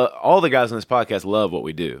all the guys on this podcast love what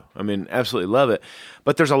we do. I mean, absolutely love it.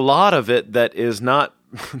 But there's a lot of it that is not,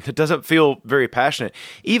 that doesn't feel very passionate.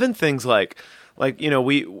 Even things like,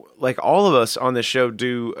 we, like all of us on this show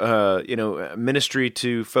do, ministry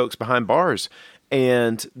to folks behind bars.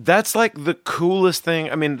 And that's like the coolest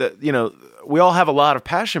thing. I mean, we all have a lot of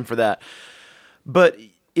passion for that. But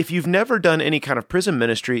if you've never done any kind of prison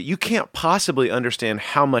ministry, you can't possibly understand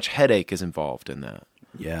how much headache is involved in that.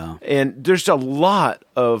 Yeah. And there's a lot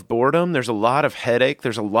of boredom. There's a lot of headache.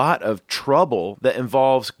 There's a lot of trouble that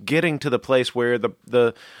involves getting to the place where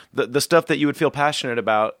the stuff that you would feel passionate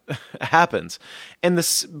about happens. And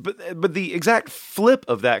but the exact flip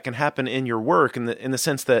of that can happen in your work in the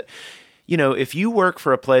sense that, if you work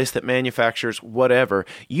for a place that manufactures whatever,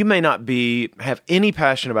 you may not have any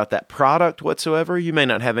passion about that product whatsoever. You may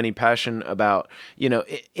not have any passion about,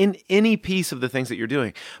 in any piece of the things that you're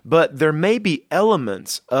doing. But there may be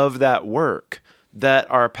elements of that work that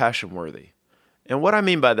are passion worthy. And what I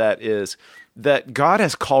mean by that is that God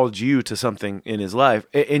has called you to something in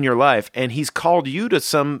your life, and He's called you to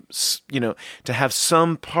to have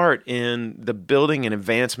some part in the building and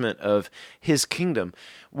advancement of His kingdom.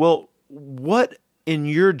 Well, what in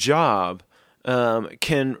your job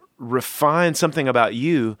can refine something about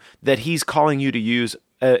you that He's calling you to use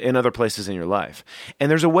in other places in your life?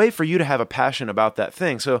 And there's a way for you to have a passion about that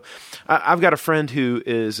thing. So I've got a friend who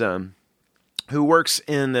is who works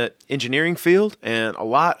in the engineering field, and a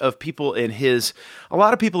lot of people in his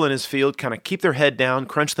field kind of keep their head down,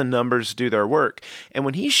 crunch the numbers, do their work. And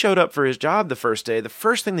when he showed up for his job the first day, the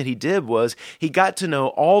first thing that he did was he got to know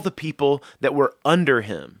all the people that were under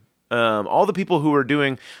him. All the people who were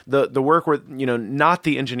doing the work were, not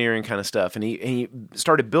the engineering kind of stuff. And he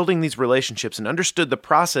started building these relationships and understood the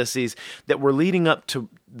processes that were leading up to,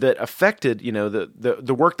 that affected,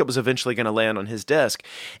 the work that was eventually going to land on his desk.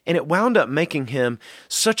 And it wound up making him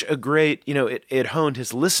such a great, it honed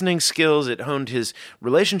his listening skills. It honed his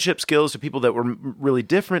relationship skills to people that were really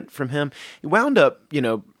different from him. It wound up,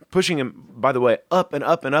 pushing him, by the way, up and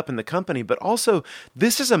up and up in the company. But also,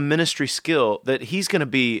 this is a ministry skill that he's going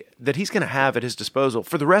to have at his disposal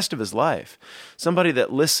for the rest of his life. Somebody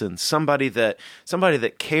that listens, somebody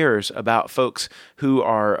that cares about folks who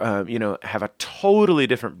are, have a totally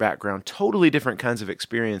different background, totally different kinds of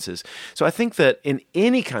experiences. So I think that in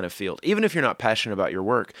any kind of field, even if you're not passionate about your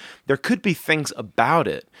work, there could be things about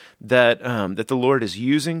it that that the Lord is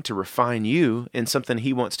using to refine you in something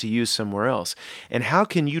He wants to use somewhere else. And how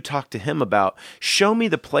can you talk to Him about, show me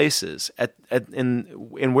the places in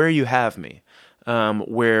where you have me,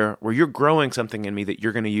 where you're growing something in me that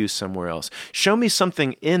you're going to use somewhere else. Show me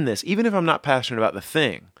something in this, even if I'm not passionate about the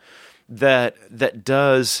thing, that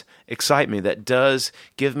does excite me, that does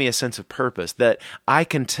give me a sense of purpose, that I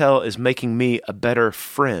can tell is making me a better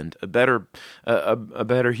friend, a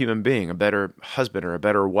better human being, a better husband or a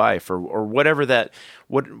better wife, or whatever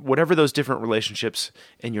those different relationships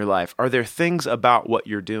in your life. Are there things about what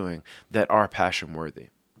you're doing that are passion worthy?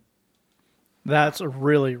 That's a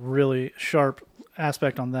really, really sharp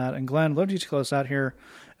aspect on that. And Glenn, let me just close out here,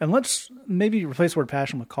 and let's maybe replace the word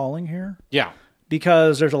passion with calling here. Yeah.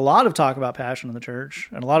 Because there's a lot of talk about passion in the church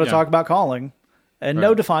and a lot of talk about calling and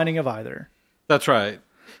no defining of either. That's right.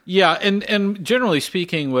 Yeah, and generally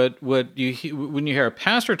speaking, when you hear a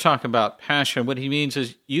pastor talk about passion, what he means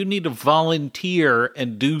is you need to volunteer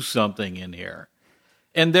and do something in here.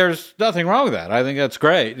 And there's nothing wrong with that. I think that's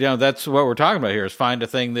great. That's what we're talking about here, is find a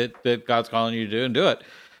thing that God's calling you to do and do it.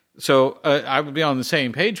 So I would be on the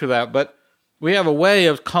same page with that, but we have a way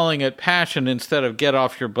of calling it passion instead of get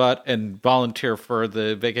off your butt and volunteer for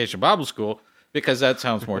the Vacation Bible School, because that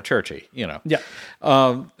sounds more churchy, Yeah.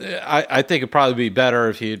 I think it'd probably be better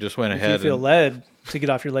if you just went ahead. If you feel led to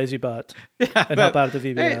get off your lazy butt and help out at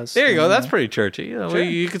the VBS. Hey, there you go. That's pretty churchy. Sure.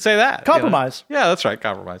 You could say that. Compromise. Yeah, that's right.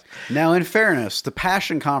 Compromise. Now, in fairness, the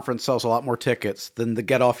Passion Conference sells a lot more tickets than the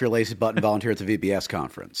Get Off Your Lazy Butt and Volunteer at the VBS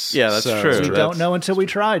Conference. Yeah, that's true. We don't know until we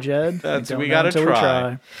try, Jed. We got to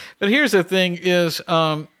try. But here's the thing is,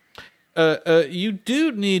 you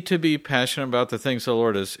do need to be passionate about the things the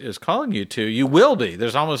Lord is calling you to. You will be.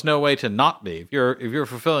 There's almost no way to not be. If you're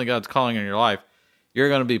fulfilling God's calling in your life, you're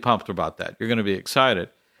going to be pumped about that. You're going to be excited.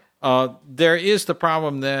 There is the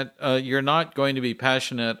problem that you're not going to be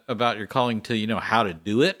passionate about your calling till you know how to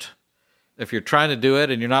do it. If you're trying to do it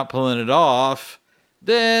and you're not pulling it off,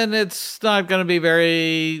 then it's not going to be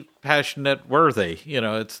very passionate worthy.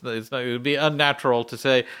 It's not, it would be unnatural to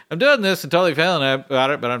say, I'm doing this and totally failing about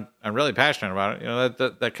it, but I'm really passionate about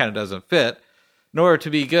it. That kind of doesn't fit. Nor to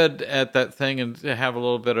be good at that thing and to have a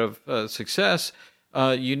little bit of success,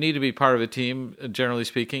 you need to be part of a team, generally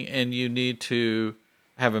speaking, and you need to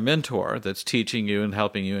have a mentor that's teaching you and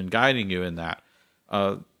helping you and guiding you in that.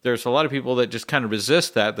 There's a lot of people that just kind of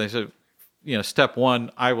resist that. They say, step one,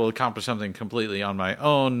 I will accomplish something completely on my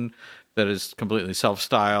own that is completely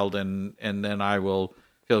self-styled, and then I will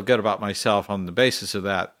feel good about myself on the basis of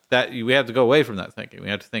that. We have to go away from that thinking. We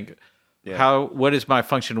have to think, what is my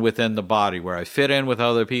function within the body, where I fit in with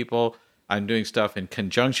other people, I'm doing stuff in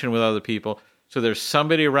conjunction with other people. So there's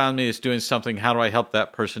somebody around me that's doing something. How do I help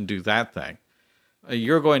that person do that thing?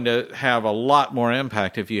 You're going to have a lot more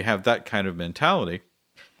impact if you have that kind of mentality.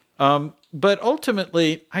 But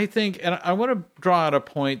ultimately, I think, and I want to draw out a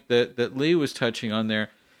point that Lee was touching on there,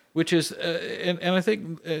 which is, and I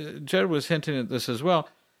think Jed was hinting at this as well,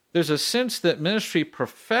 there's a sense that ministry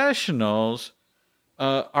professionals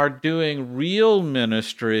are doing real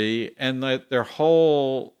ministry and that their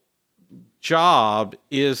whole job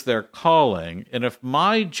is their calling. And if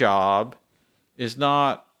my job is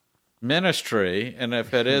not ministry, and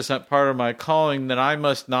if it isn't part of my calling, then I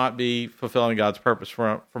must not be fulfilling God's purpose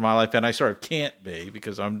for my life. And I sort of can't be,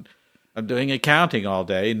 because I'm doing accounting all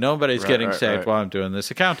day. Nobody's getting saved while I'm doing this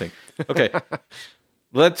accounting. Okay,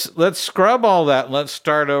 let's scrub all that. And let's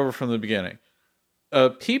start over from the beginning.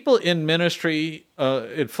 People in ministry,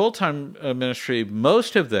 in full-time ministry,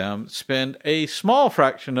 most of them spend a small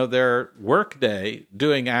fraction of their workday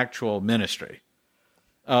doing actual ministry.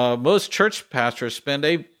 Most church pastors spend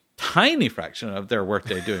a tiny fraction of their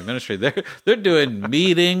workday doing ministry. They're doing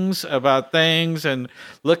meetings about things and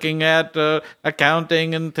looking at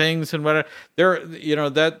accounting and things and whatever.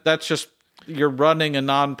 That's just, you're running a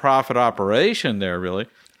nonprofit operation there, really.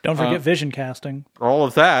 Don't forget vision casting. All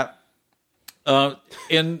of that.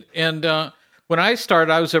 When I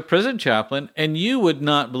started, I was a prison chaplain, and you would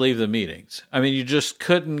not believe the meetings. I mean, you just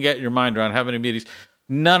couldn't get your mind around how many meetings.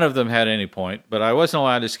 None of them had any point, but I wasn't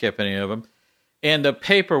allowed to skip any of them. And the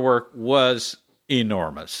paperwork was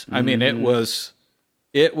enormous. I mean, it was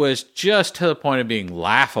just to the point of being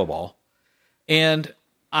laughable. And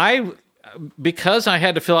because I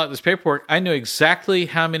had to fill out this paperwork, I knew exactly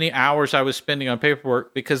how many hours I was spending on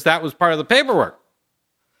paperwork because that was part of the paperwork.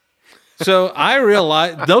 So I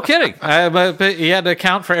realized, no kidding, you had to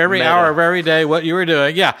account for every hour of every day what you were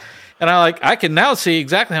doing. Yeah. And I can now see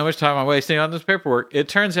exactly how much time I'm wasting on this paperwork. It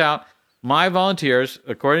turns out my volunteers,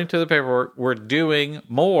 according to the paperwork, were doing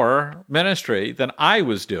more ministry than I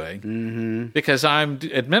was doing because I'm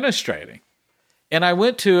administrating. And I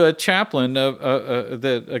went to a chaplain,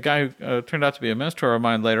 a guy who turned out to be a mentor of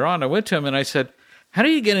mine later on. I went to him and I said, how do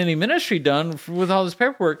you get any ministry done with all this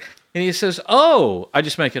paperwork? And he says, oh, I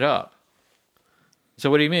just make it up. So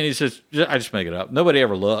what do you mean? He says, I just make it up. Nobody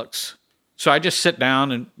ever looks. So I just sit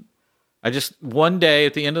down and one day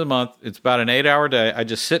at the end of the month, it's about an 8-hour day, I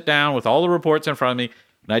just sit down with all the reports in front of me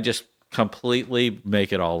and I just completely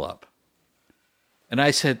make it all up. And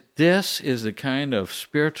I said, this is the kind of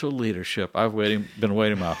spiritual leadership I've been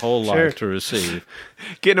waiting my whole life to receive.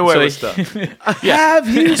 Getting away with stuff. Have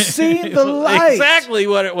you seen the light? Exactly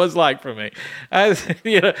what it was like for me.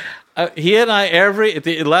 He and I, at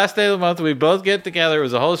the last day of the month, we both get together. It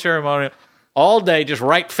was a whole ceremonial. All day, just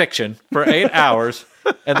write fiction for 8 hours.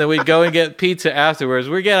 And then we'd go and get pizza afterwards.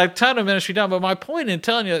 We get a ton of ministry done. But my point in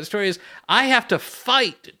telling you that story is I have to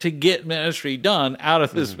fight to get ministry done out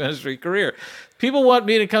of this ministry career. People want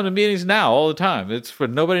me to come to meetings now all the time. It's for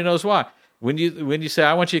nobody knows why. When you say,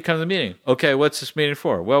 I want you to come to the meeting. Okay, what's this meeting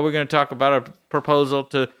for? Well, we're going to talk about a proposal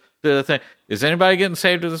to do the thing. Is anybody getting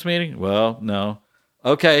saved at this meeting? Well, no.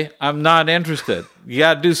 Okay, I'm not interested. You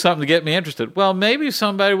got to do something to get me interested. Well, maybe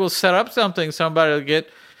somebody will set up something. Somebody will get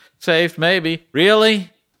saved, maybe. Really?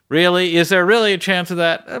 Is there really a chance of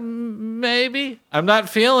that? Maybe. I'm not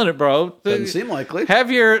feeling it, bro. Doesn't seem likely.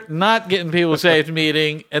 Have your not getting people saved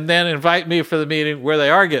meeting and then invite me for the meeting where they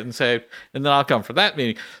are getting saved, and then I'll come for that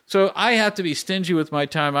meeting. So I have to be stingy with my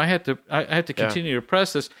time. I have to continue to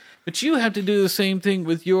press this. But you have to do the same thing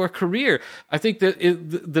with your career. I think that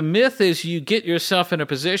the myth is you get yourself in a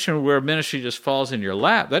position where ministry just falls in your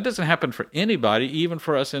lap. That doesn't happen for anybody, even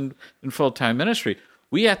for us in full-time ministry.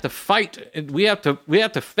 We have to fight. We have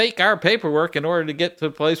to fake our paperwork in order to get to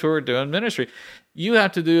the place where we're doing ministry. You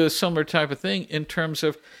have to do a similar type of thing in terms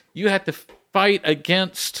of you have to fight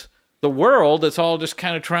against the world that's all just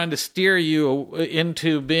kind of trying to steer you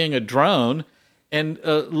into being a drone and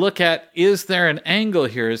look at, is there an angle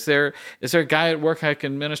here? Is there a guy at work I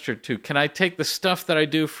can minister to? Can I take the stuff that I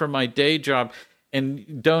do for my day job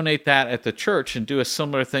and donate that at the church and do a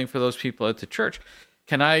similar thing for those people at the church?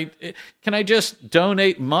 Can I just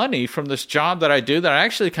donate money from this job that I do that I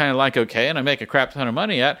actually kind of like, okay, and I make a crap ton of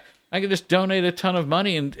money at? I can just donate a ton of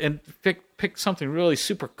money and pick something really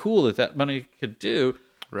super cool that money could do.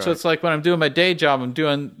 Right. So it's like when I'm doing my day job, I'm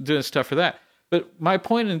doing stuff for that. But my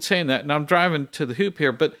point in saying that, and I'm driving to the hoop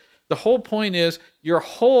here, but the whole point is your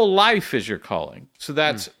whole life is your calling. So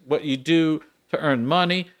that's what you do to earn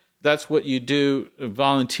money. That's what you do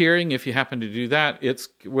volunteering, if you happen to do that. It's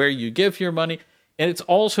where you give your money. And it's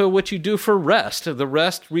also what you do for rest. The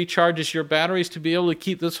rest recharges your batteries to be able to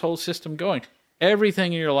keep this whole system going.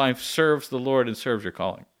 Everything in your life serves the Lord and serves your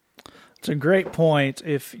calling. It's a great point.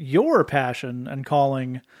 If your passion and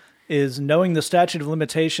calling is knowing the statute of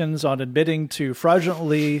limitations on admitting to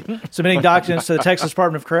fraudulently submitting documents to the Texas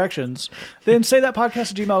Department of Corrections, then say that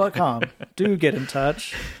podcast at gmail.com. Do get in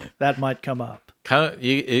touch. That might come up.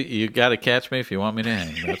 You got to catch me if you want me to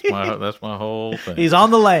hang. That's my whole thing. He's on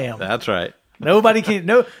the lam. That's right. Nobody can.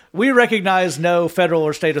 No, we recognize no federal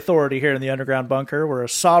or state authority here in the Underground Bunker. We're a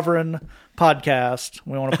sovereign podcast.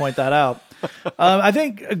 We want to point that out. I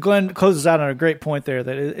think Glenn closes out on a great point there.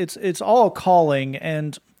 That it's all calling,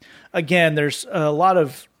 and again, there's a lot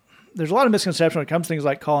of misconception when it comes to things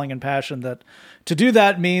like calling and passion. That to do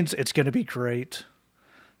that means it's going to be great.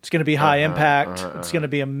 It's going to be high impact. It's going to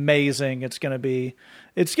be amazing. It's going to be.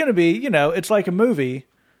 It's like a movie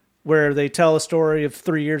where they tell a story of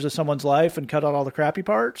 3 years of someone's life and cut out all the crappy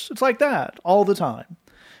parts. It's like that all the time.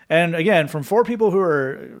 And again, from 4 people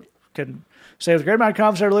who can say with a great amount of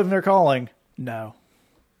confidence they're living their calling, no.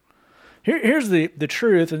 Here's the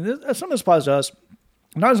truth, and something this applies to us.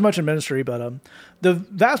 not as much in ministry, but the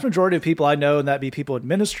vast majority of people I know, and that be people in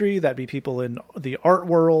ministry, that be people in the art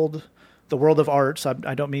world, the world of arts. I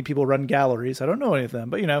don't mean people run galleries. I don't know any of them,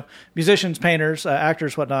 but musicians, painters,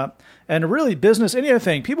 actors, whatnot, and really business, any other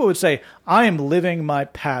thing. People would say, I am living my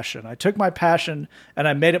passion. I took my passion and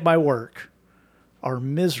I made it my work. Are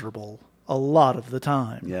miserable a lot of the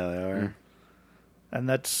time. Yeah, they are. And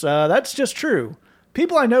that's just true.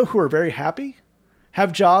 People I know who are very happy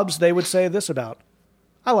have jobs they would say this about.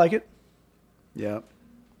 I like it. Yeah.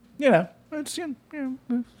 It's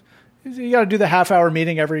you got to do the half-hour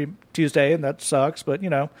meeting every Tuesday, and that sucks. But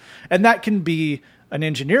and that can be an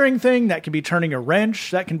engineering thing. That can be turning a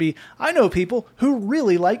wrench. That can be. I know people who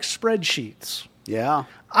really like spreadsheets. Yeah.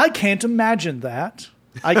 I can't imagine that.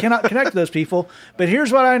 I cannot connect to those people. But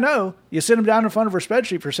here's what I know: you sit them down in front of a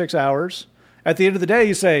spreadsheet for 6 hours. At the end of the day,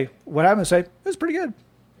 you say, "What happened?" They say, "It's pretty good."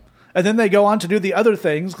 And then they go on to do the other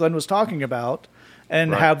things Glenn was talking about,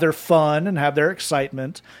 and have their fun and have their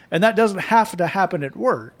excitement. And that doesn't have to happen at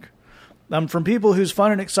work. From people whose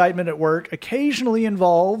fun and excitement at work occasionally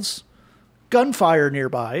involves gunfire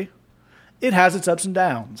nearby, it has its ups and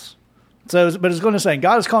downs. So, but as Glenn is saying,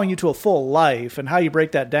 God is calling you to a full life, and how you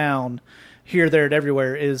break that down here, there, and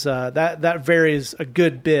everywhere is that varies a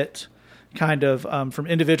good bit, kind of from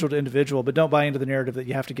individual to individual. But don't buy into the narrative that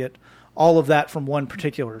you have to get all of that from one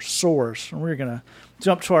particular source. And we're going to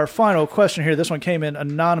jump to our final question here. This one came in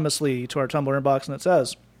anonymously to our Tumblr inbox, and it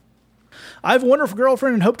says, I have a wonderful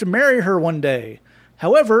girlfriend and hope to marry her one day.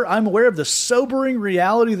 However, I'm aware of the sobering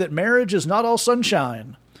reality that marriage is not all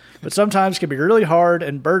sunshine, but sometimes can be really hard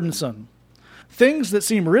and burdensome. Things that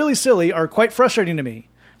seem really silly are quite frustrating to me.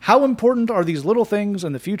 How important are these little things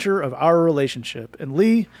in the future of our relationship? And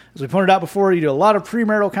Lee, as we pointed out before, you do a lot of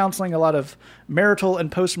premarital counseling, a lot of marital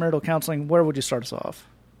and postmarital counseling. Where would you start us off?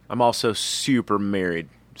 I'm also super married,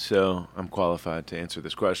 so I'm qualified to answer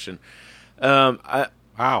this question.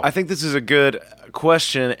 I think this is a good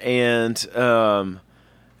question, and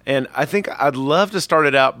I think I'd love to start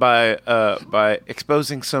it out by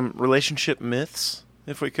exposing some relationship myths,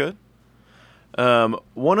 if we could.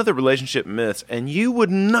 One of the relationship myths, and you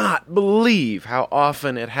would not believe how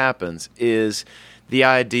often it happens, is the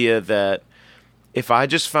idea that if I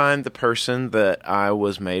just find the person that I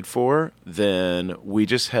was made for, then we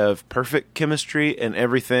just have perfect chemistry and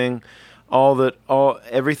everything, all of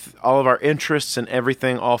our interests and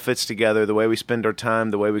everything all fits together, the way we spend our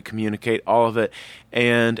time, the way we communicate, all of it,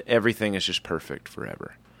 and everything is just perfect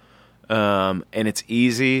forever. And it's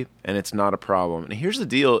easy, and it's not a problem. And here's the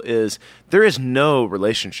deal is there is no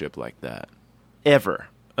relationship like that, ever.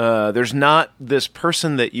 There's not this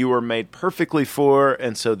person that you were made perfectly for,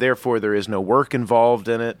 and so therefore there is no work involved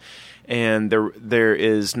in it, and there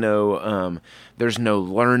is no there's no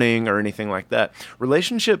learning or anything like that.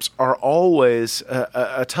 Relationships are always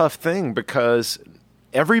a tough thing because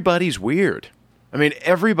everybody's weird. I mean,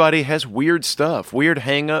 everybody has weird stuff, weird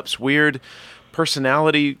hang-ups, weird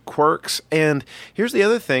personality quirks. And here's the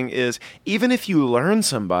other thing is, even if you learn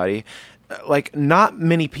somebody, like, not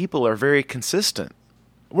many people are very consistent.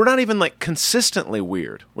 We're not even like consistently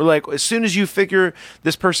weird. We're like, as soon as you figure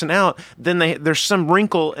this person out, then there's some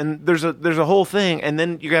wrinkle and there's a whole thing, and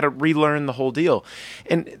then you got to relearn the whole deal.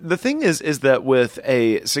 And the thing is that with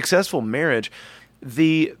a successful marriage,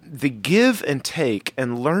 the give and take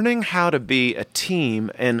and learning how to be a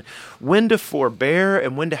team and when to forbear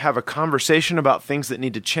and when to have a conversation about things that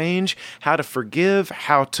need to change, how to forgive,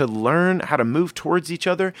 how to learn, how to move towards each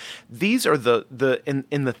other. These are in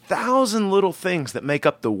the 1,000 little things that make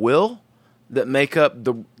up the will, that make up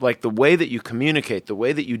the way that you communicate, the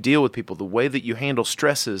way that you deal with people, the way that you handle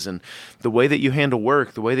stresses, and the way that you handle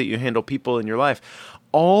work, the way that you handle people in your life.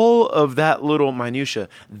 All of that little minutia,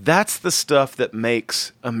 that's the stuff that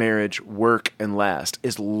makes a marriage work and last,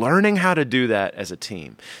 is learning how to do that as a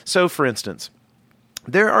team. So, for instance,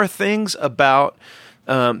 there are things about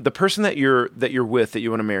the person that you're with, that you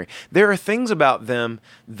want to marry. There are things about them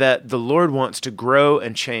that the Lord wants to grow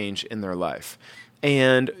and change in their life.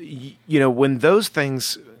 And, when those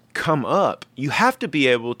things come up, you have to be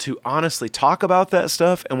able to honestly talk about that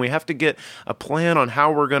stuff, and we have to get a plan on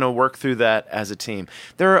how we're going to work through that as a team.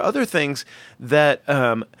 There are other things that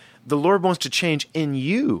the Lord wants to change in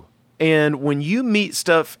you. And when you meet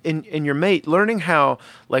stuff in your mate, learning how,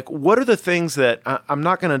 what are the things that I'm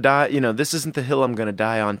not going to die, this isn't the hill I'm going to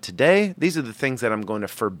die on today. These are the things that I'm going to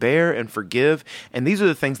forbear and forgive. And these are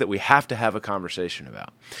the things that we have to have a conversation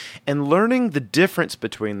about. And learning the difference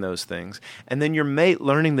between those things, and then your mate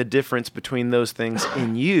learning the difference between those things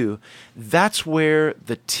in you, that's where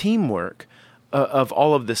the teamwork of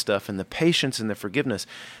all of this stuff and the patience and the forgiveness,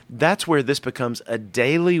 that's where this becomes a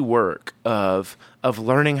daily work of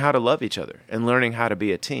learning how to love each other and learning how to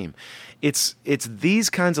be a team. It's these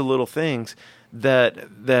kinds of little things that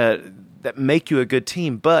make you a good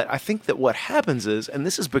team. But I think that what happens is, and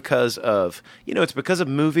this is because of, it's because of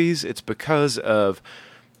movies, it's because of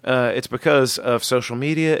social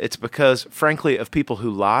media, it's because, frankly, of people who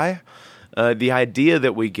lie. The idea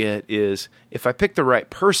that we get is, if I pick the right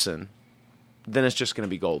person, then it's just going to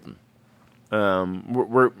be golden.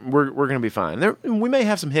 We're going to be fine. We may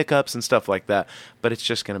have some hiccups and stuff like that, but it's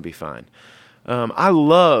just going to be fine. I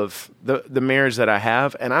love the marriage that I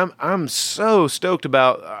have, and I'm so stoked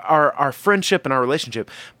about our friendship and our relationship.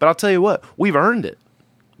 But I'll tell you what, we've earned it.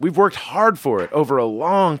 We've worked hard for it over a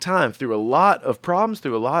long time, through a lot of problems,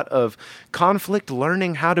 through a lot of conflict,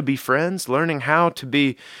 learning how to be friends, learning how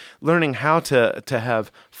to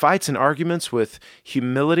have fights and arguments with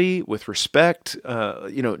humility, with respect,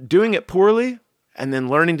 doing it poorly and then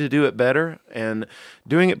learning to do it better, and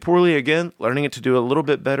doing it poorly again, learning it to do a little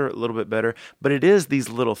bit better. But it is these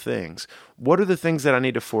little things. What are the things that I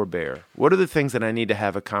need to forbear? What are the things that I need to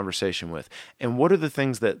have a conversation with? And what are the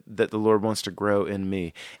things that the Lord wants to grow in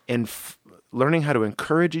me? And learning how to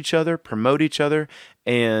encourage each other, promote each other,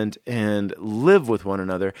 and live with one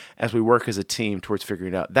another as we work as a team towards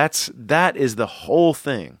figuring it out. That is the whole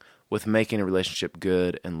thing with making a relationship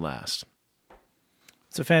good and last.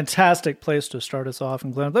 It's a fantastic place to start us off.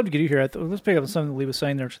 And Glenn, I'd love to get you here. Let's pick up on something that Lee was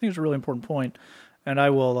saying there, which I think is a really important point. And I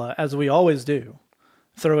will, as we always do,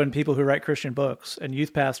 throw in people who write Christian books and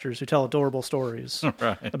youth pastors who tell adorable stories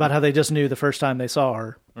about how they just knew the first time they saw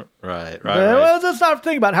her. Right. Well, let's not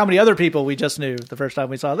think about how many other people we just knew the first time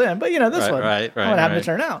we saw them. But, this one, what happened to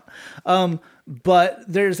turn out? But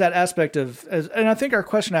there's that aspect of, and I think our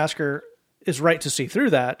question asker is right to see through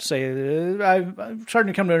that. Say, I'm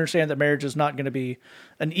starting to come to understand that marriage is not going to be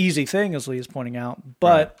an easy thing, as Lee is pointing out.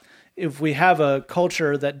 But if we have a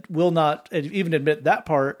culture that will not even admit that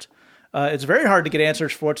part, it's very hard to get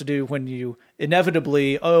answers for what to do when you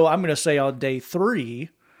inevitably, I'm going to say on day 3,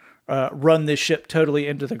 run this ship totally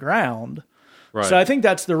into the ground. Right. So I think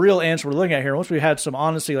that's the real answer we're looking at here. Once we had some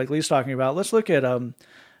honesty, like Lee's talking about, let's look at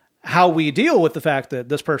how we deal with the fact that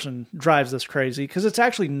this person drives this crazy, because it's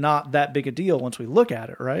actually not that big a deal once we look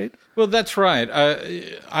at it, right? Well, that's right.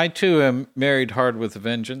 I too am married hard with a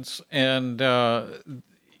vengeance, and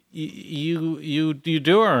you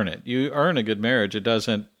do earn it. You earn a good marriage. It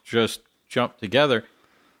doesn't just jump together.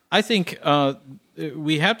 I think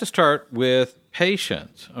we have to start with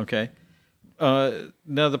patience, okay?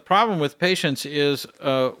 Now, the problem with patience is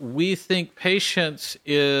we think patience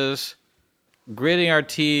is gritting our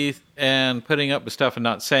teeth and putting up with stuff and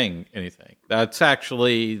not saying anything. That's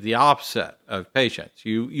actually the opposite of patience.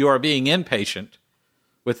 You are being impatient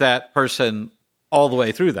with that person all the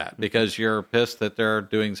way through that because you're pissed that they're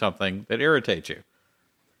doing something that irritates you.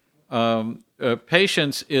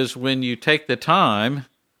 Patience is when you take the time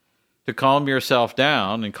to calm yourself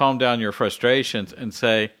down and calm down your frustrations and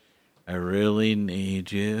say, I really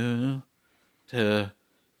need you to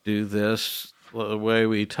do this the way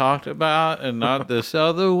we talked about and not this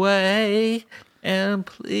other way, and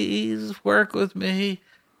please work with me.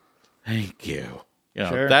 Thank you.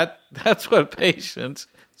 Sure. That's what patience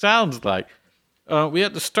sounds like. We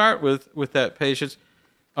have to start with that patience.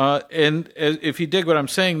 And if you dig what I'm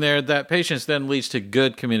saying there, that patience then leads to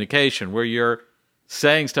good communication, where you're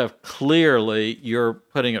saying stuff clearly, you're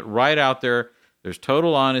putting it right out there. There's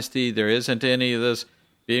total honesty. There isn't any of this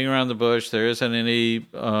beating around the bush. There isn't any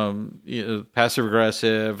passive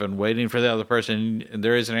aggressive and waiting for the other person. And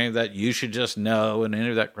there isn't any of that. You should just know and any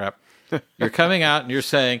of that crap. You're coming out and you're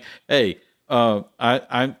saying, "Hey,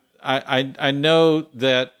 I know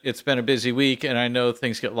that it's been a busy week, and I know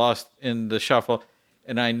things get lost in the shuffle,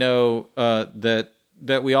 and I know that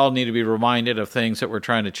we all need to be reminded of things that we're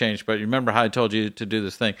trying to change. But remember how I told you to do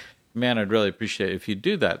this thing? Man, I'd really appreciate it if you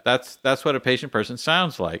do that." That's what a patient person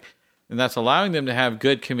sounds like. And that's allowing them to have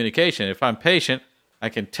good communication. If I'm patient, I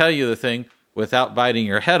can tell you the thing without biting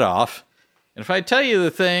your head off. And if I tell you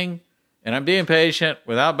the thing and I'm being patient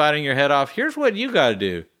without biting your head off, here's what you got to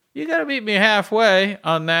do. You got to meet me halfway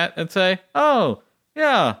on that and say, oh,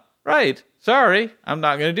 yeah, right. Sorry, I'm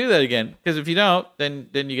not going to do that again. Because if you don't, then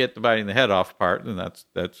you get the biting the head off part, and that's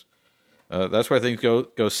where things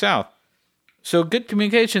go south. So good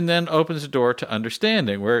communication then opens the door to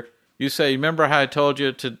understanding, where you say, remember how I told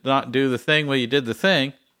you to not do the thing? Well, you did the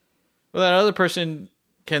thing. Well, that other person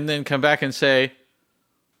can then come back and say,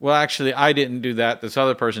 well, actually, I didn't do that. This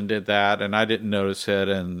other person did that, and I didn't notice it,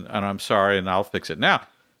 and I'm sorry, and I'll fix it now.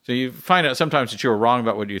 So you find out sometimes that you were wrong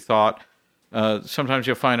about what you thought, Sometimes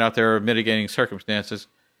you'll find out there are mitigating circumstances.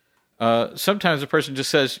 Sometimes a person just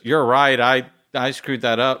says, "You're right. I screwed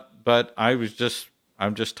that up, but I'm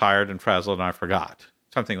just tired and frazzled and I forgot."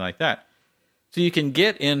 Something like that. So you can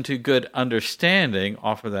get into good understanding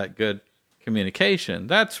off of that good communication.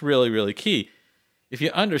 That's really, really key. If you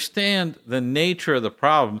understand the nature of the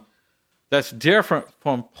problem, that's different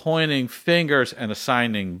from pointing fingers and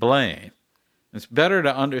assigning blame. It's better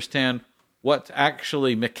to understand what's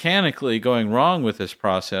actually mechanically going wrong with this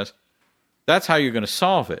process. That's how you're going to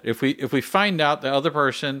solve it. If we find out the other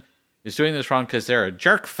person is doing this wrong because they're a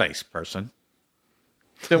jerk face person,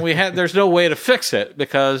 then there's no way to fix it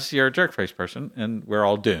because you're a jerk face person, and we're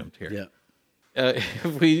all doomed here. Yeah.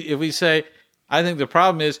 If we say, I think the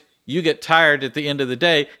problem is you get tired at the end of the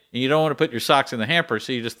day and you don't want to put your socks in the hamper,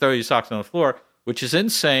 so you just throw your socks on the floor, which is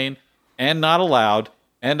insane and not allowed,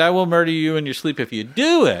 and I will murder you in your sleep if you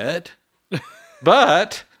do it.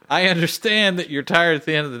 But I understand that you're tired at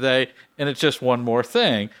the end of the day, and it's just one more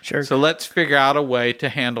thing. Sure. So let's figure out a way to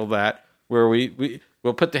handle that where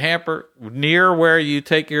we'll put the hamper near where you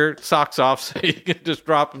take your socks off so you can just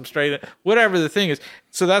drop them straight in, whatever the thing is.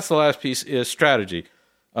 So that's the last piece is strategy,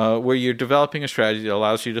 where you're developing a strategy that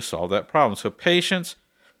allows you to solve that problem. So patience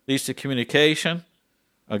leads to communication,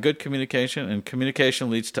 a good communication, and communication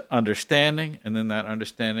leads to understanding, and then that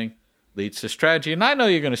understanding leads to strategy. And I know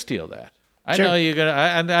you're going to steal that. I know you're going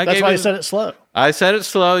to. That's why I said it slow. I said it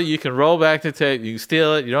slow. You can roll back the tape. You can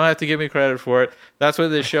steal it. You don't have to give me credit for it. That's what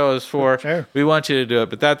this show is for. Sure. We want you to do it.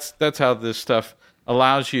 But that's how this stuff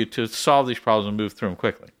allows you to solve these problems and move through them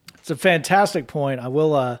quickly. It's a fantastic point. I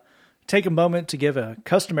will take a moment to give a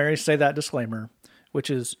customary say that disclaimer, which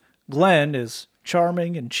is Glenn is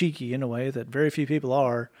charming and cheeky in a way that very few people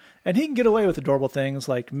are, and he can get away with adorable things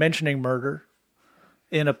like mentioning murder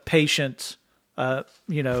in a patient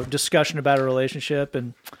discussion about a relationship.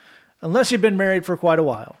 And unless you've been married for quite a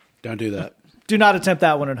while, Don't do that. do not attempt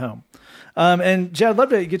that one at home. And Jed, I'd love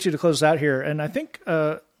to get you to close us out here. And I think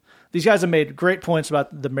these guys have made great points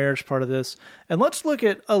about the marriage part of this. And let's look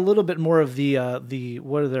at a little bit more of the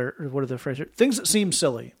what are the phrases? Things that seem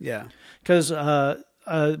silly. Yeah. Because I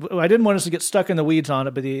didn't want us to get stuck in the weeds on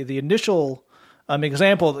it, but the initial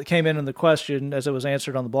example that came in the question as it was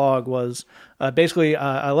answered on the blog was basically,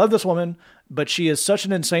 I love this woman, but she is such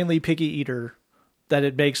an insanely picky eater that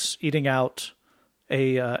it makes eating out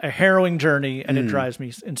a harrowing journey, and it drives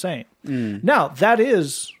me insane. Now, that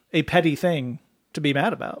is a petty thing to be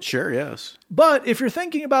mad about. Sure, yes. But if you're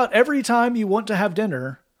thinking about every time you want to have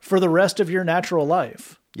dinner for the rest of your natural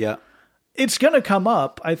life, Yeah. it's going to come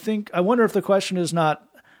up. I wonder if the question is not,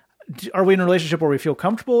 are we in a relationship where we feel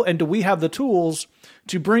comfortable, and do we have the tools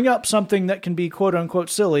to bring up something that can be quote unquote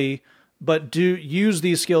silly, but do use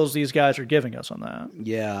these skills these guys are giving us on that?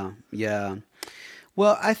 Yeah, yeah.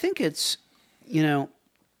 Well, I think it's,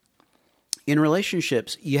 in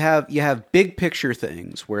relationships, you have big picture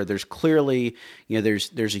things where there's clearly,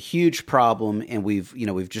 there's a huge problem, and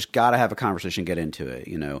we've just got to have a conversation, get into it.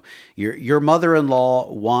 Your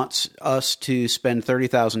mother-in-law wants us to spend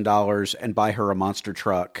 $30,000 and buy her a monster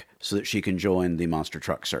truck so that she can join the monster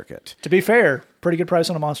truck circuit. To be fair, pretty good price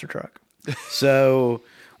on a monster truck. So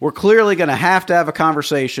we're clearly going to have a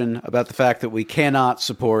conversation about the fact that we cannot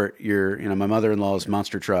support my mother-in-law's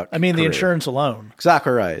monster truck. I mean, the career. insurance alone.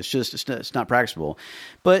 Exactly right. It's not practicable.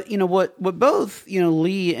 But what both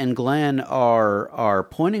Lee and Glenn are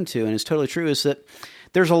pointing to, and it's totally true, is that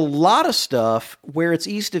there's a lot of stuff where it's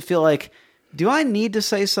easy to feel like, do I need to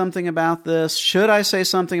say something about this? Should I say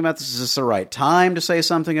something about this? Is this the right time to say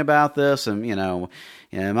something about this? And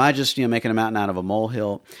am I just making a mountain out of a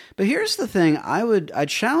molehill? But here's the thing: I'd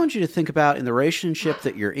challenge you to think about in the relationship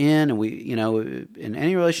that you're in, and in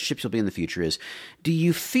any relationships you'll be in the future, is, do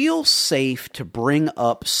you feel safe to bring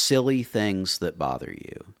up silly things that bother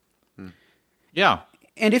you? Yeah.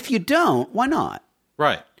 And if you don't, why not?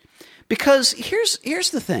 Right. Because here's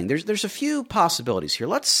the thing. There's a few possibilities here.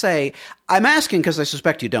 Let's say, I'm asking because I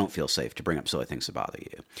suspect you don't feel safe to bring up silly things that bother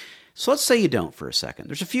you. So let's say you don't for a second.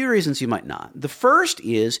 There's a few reasons you might not. The first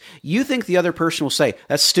is you think the other person will say,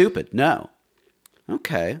 "That's stupid." No.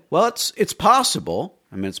 Okay. Well, it's possible.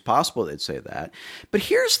 I mean, it's possible they'd say that. But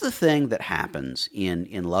here's the thing that happens in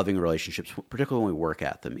loving relationships, particularly when we work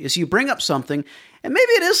at them, is you bring up something, and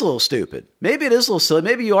maybe it is a little stupid. Maybe it is a little silly.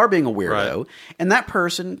 Maybe you are being a weirdo. Right. And that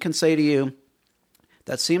person can say to you,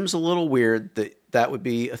 "That seems a little weird that would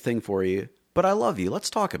be a thing for you, but I love you. Let's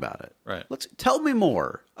talk about it. Right. Tell me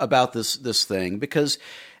more about this thing, because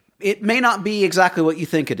it may not be exactly what you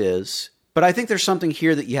think it is, But I think there's something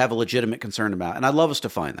here that you have a legitimate concern about, and I'd love us to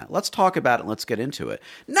find that. Let's talk about it and let's get into it.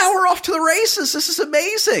 Now we're off to the races. This is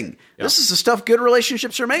amazing. Yeah. This is the stuff good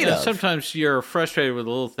relationships are made of. Sometimes you're frustrated with a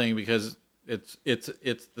little thing because it's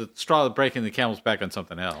the straw that's breaking the camel's back on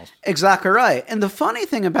something else. Exactly right. And the funny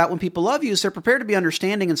thing about when people love you is they're prepared to be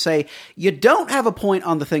understanding and say, you don't have a point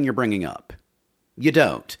on the thing you're bringing up. You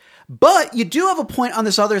don't. But you do have a point on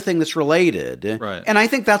this other thing that's related. Right. And I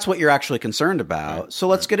think that's what you're actually concerned about. Right. So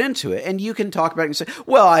let's get into it. And you can talk about it and say,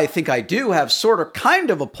 well, I think I do have sort of kind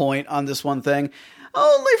of a point on this one thing,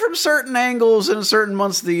 only from certain angles in certain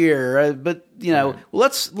months of the year. But, you know,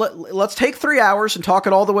 let's take 3 hours and talk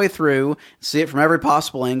it all the way through, see it from every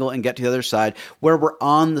possible angle and get to the other side where we're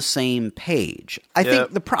on the same page. I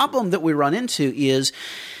think the problem that we run into is,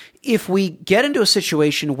 if we get into a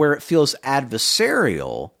situation where it feels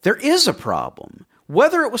adversarial, there is a problem.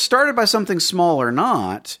 Whether it was started by something small or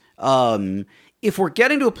not, if we're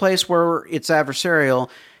getting to a place where it's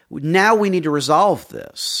adversarial, now we need to resolve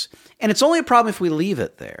this. And it's only a problem if we leave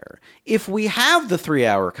it there. If we have the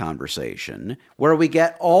 3-hour conversation where we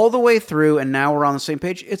get all the way through and now we're on the same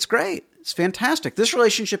page, it's great. It's fantastic. This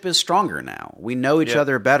relationship is stronger now. We know each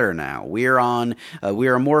other better now. We are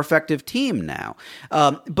a more effective team now.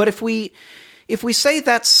 But if we say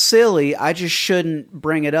that's silly, I just shouldn't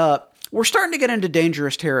bring it up, we're starting to get into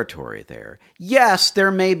dangerous territory there. Yes,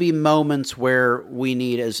 there may be moments where we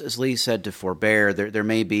need, as Lee said, to forbear. There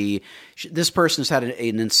may be, this person's had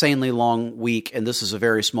an insanely long week, and this is a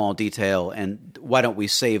very small detail, and why don't we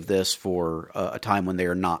save this for a time when they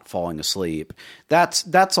are not falling asleep?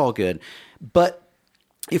 That's all good. But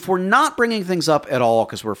if we're not bringing things up at all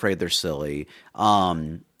because we're afraid they're silly,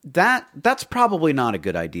 that's probably not a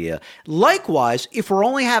good idea. Likewise, if we're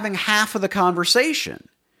only having half of the conversation,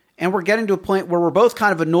 and we're getting to a point where we're both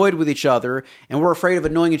kind of annoyed with each other and we're afraid of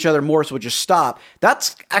annoying each other more, so we'll just stop.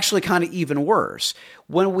 That's actually kind of even worse.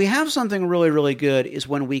 When we have something really, really good is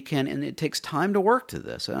when we can, and it takes time to work to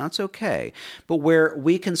this, and that's okay, but where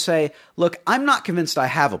we can say, look, I'm not convinced I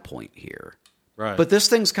have a point here. Right. But this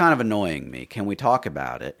thing's kind of annoying me. Can we talk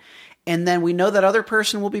about it? And then we know that other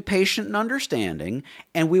person will be patient and understanding,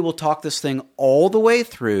 and we will talk this thing all the way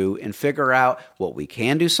through and figure out what we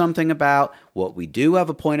can do something about, what we do have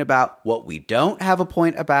a point about, what we don't have a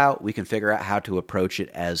point about. We can figure out how to approach it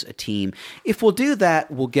as a team. If we'll do that,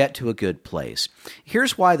 we'll get to a good place.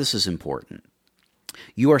 Here's why this is important.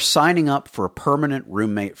 You are signing up for a permanent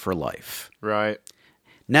roommate for life. Right.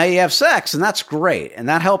 Now you have sex, and that's great, and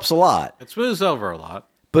that helps a lot. It smooths over a lot.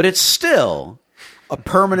 But it's still a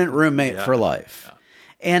permanent roommate for life. Yeah.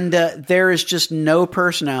 And there is just no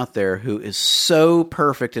person out there who is so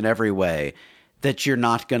perfect in every way that you're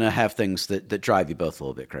not going to have things that drive you both a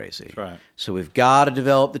little bit crazy. That's right. So we've got to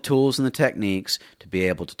develop the tools and the techniques to be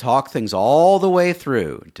able to talk things all the way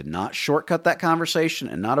through, to not shortcut that conversation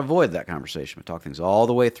and not avoid that conversation, but talk things all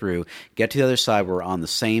the way through, get to the other side where we're on the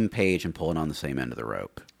same page and pulling on the same end of the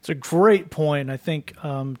rope. It's a great point. I think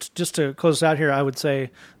just to close out here, I would say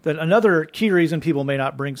that another key reason people may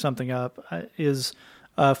not bring something up is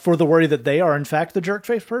for the worry that they are, in fact, the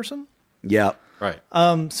jerk-faced person. Yeah. Right.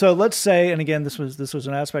 So let's say, and again, this was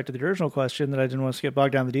an aspect of the original question that I didn't want to get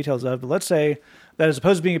bogged down in the details of, but let's say that as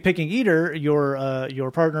opposed to being a picking eater, your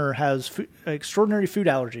partner has extraordinary food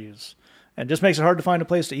allergies and just makes it hard to find a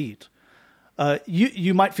place to eat.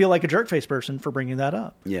 You might feel like a jerk-faced person for bringing that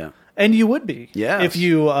up. Yeah. And you would be yes. if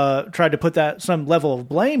you tried to put some level of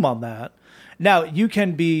blame on that. Now, you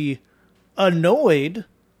can be annoyed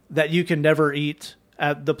that you can never eat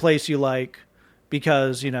at the place you like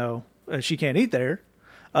because, she can't eat there.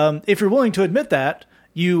 If you're willing to admit that,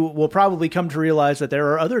 you will probably come to realize that there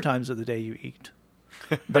are other times of the day you eat.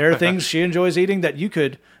 There are things she enjoys eating that you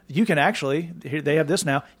can actually, they have this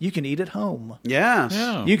now, you can eat at home. Yes.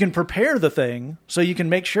 Yeah. You can prepare the thing so you can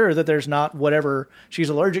make sure that there's not whatever she's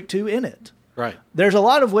allergic to in it. Right. There's a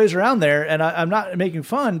lot of ways around there, and I'm not making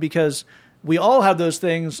fun because we all have those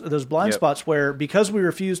things, those blind spots where because we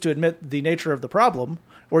refuse to admit the nature of the problem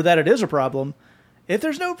or that it is a problem, if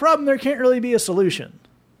there's no problem, there can't really be a solution.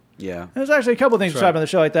 Yeah. And there's actually a couple of things described on the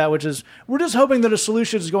show like that, which is we're just hoping that a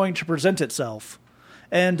solution is going to present itself.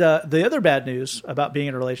 And the other bad news about being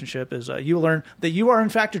in a relationship is you learn that you are, in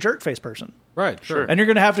fact, a jerk-faced person. Right, sure. And you're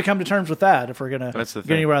going to have to come to terms with that if we're going to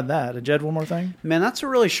get anywhere on that. And Jed, one more thing? Man, that's a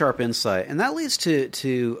really sharp insight. And that leads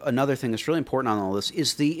to another thing that's really important on all this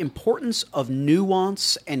is the importance of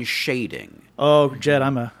nuance and shading. Oh, Jed,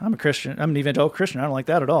 I'm a Christian. I'm an evangelical Christian. I don't like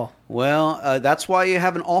that at all. Well, that's why you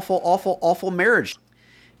have an awful, awful, awful marriage.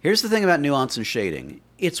 Here's the thing about nuance and shading.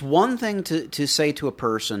 It's one thing to say to a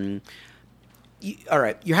person, all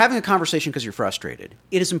right, you're having a conversation because you're frustrated.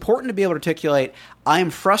 It is important to be able to articulate, I am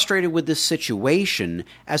frustrated with this situation,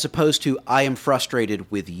 as opposed to, I am frustrated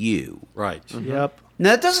with you. Right. Yep. Now,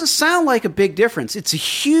 that doesn't sound like a big difference. It's a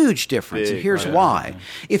huge difference, and here's why.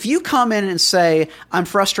 If you come in and say, I'm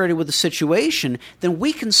frustrated with the situation, then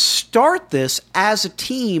we can start this as a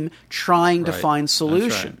team trying to find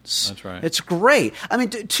solutions. That's right. It's great. I mean,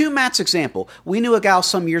 to Matt's example, we knew a gal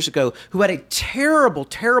some years ago who had a terrible,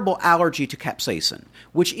 terrible allergy to capsaicin,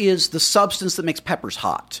 which is the substance that makes peppers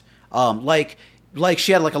hot. Like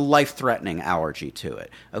she had like a life-threatening allergy to it,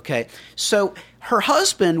 okay? So her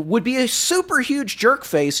husband would be a super huge jerk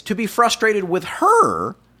face to be frustrated with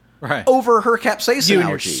her over her capsaicin You and your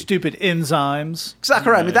allergy. stupid enzymes.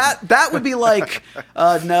 Exactly right. I mean, that would be like,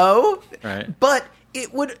 no. Right. But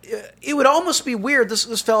it would almost be weird.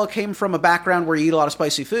 This fellow came from a background where you eat a lot of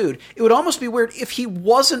spicy food. It would almost be weird if he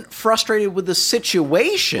wasn't frustrated with the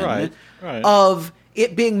situation of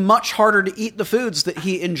it being much harder to eat the foods that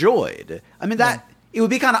he enjoyed. I mean, it would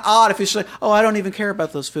be kind of odd if you say, oh, I don't even care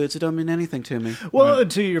about those foods. It don't mean anything to me. Well,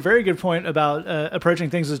 to your very good point about approaching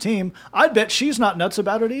things as a team, I bet she's not nuts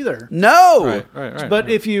about it either. No. Right. But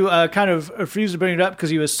if you kind of refuse to bring it up because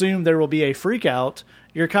you assume there will be a freak out,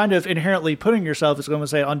 you're kind of inherently putting yourself, as going to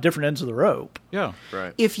say, on different ends of the rope. Yeah.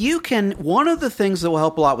 Right. If you can, one of the things that will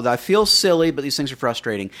help a lot with, I feel silly, but these things are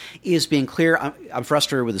frustrating, is being clear, I'm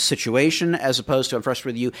frustrated with the situation as opposed to I'm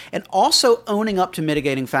frustrated with you, and also owning up to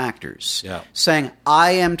mitigating factors. Yeah. Saying,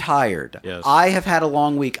 I am tired. Yes. I have had a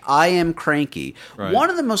long week. I am cranky. Right. One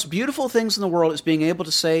of the most beautiful things in the world is being able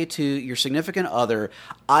to say to your significant other,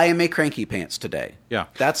 I am a cranky pants today. Yeah.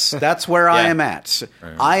 That's where I am at.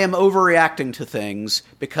 Right. I am overreacting to things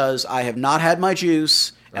because I have not had my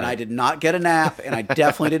juice, and I did not get a nap, and I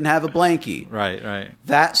definitely didn't have a blankie. Right.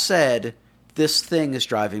 That said, this thing is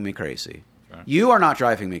driving me crazy. Right. You are not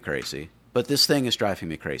driving me crazy, but this thing is driving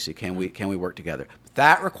me crazy. Can we work together?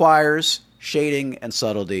 That requires shading and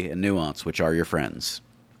subtlety and nuance, which are your friends.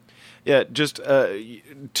 Yeah, just to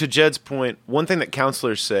Jed's point, one thing that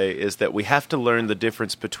counselors say is that we have to learn the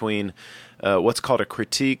difference between what's called a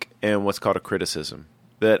critique and what's called a criticism.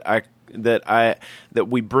 That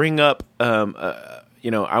we bring up.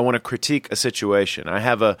 I want to critique a situation. I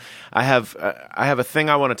have a thing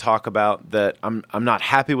I want to talk about that I'm not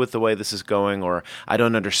happy with the way this is going, or I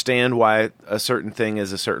don't understand why a certain thing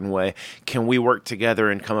is a certain way. Can we work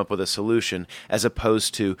together and come up with a solution, as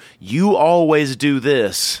opposed to you always do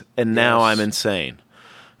this and now I'm insane?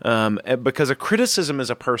 Because a criticism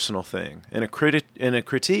is a personal thing, and a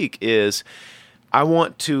critique is, I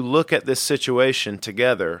want to look at this situation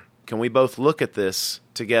together. Can we both look at this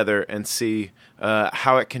together and see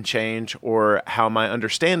how it can change, or how my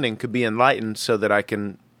understanding could be enlightened so that I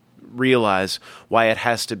can realize why it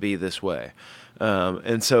has to be this way?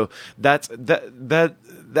 And so that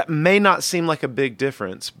may not seem like a big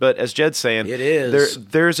difference, but as Jed's saying, it is.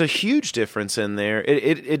 There's a huge difference in there.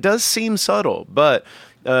 It does seem subtle, but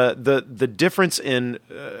the difference in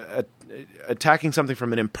attacking something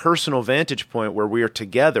from an impersonal vantage point, where we are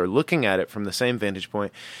together looking at it from the same vantage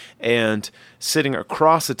point, and sitting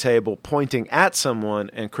across the table pointing at someone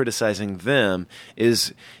and criticizing them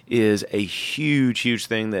is a huge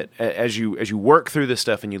thing that as you work through this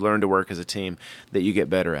stuff and you learn to work as a team, that you get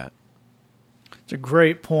better at. It's a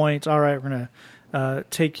great point. All right, we're going to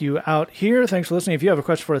take you out here. Thanks for listening. If you have a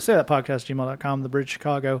question for us, say that podcast@gmail.com,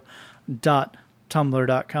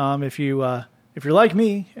 thebridgechicago.tumblr.com. If you're like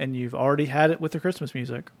me and you've already had it with the Christmas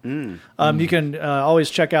music, you can always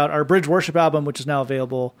check out our Bridge Worship album, which is now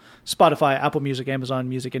available Spotify, Apple Music, Amazon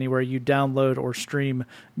Music, anywhere you download or stream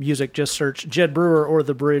music. Just search Jed Brewer or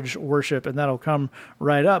The Bridge Worship, and that'll come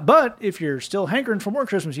right up. But if you're still hankering for more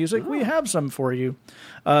Christmas music, we have some for you.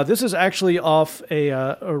 This is actually off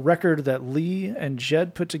a record that Lee and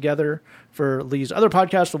Jed put together for Lee's other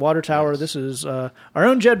podcast, The Water Tower. Yes. This is our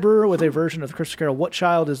own Jed Brewer with a version of the Christmas Carol, What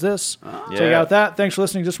Child Is This? Check out that. Thanks for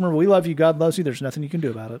listening. Just remember, we love you. God loves you. There's nothing you can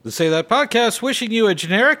do about it. The Say That Podcast wishing you a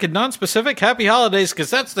generic and non-specific happy holidays,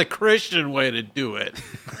 because that's the Christian way to do it.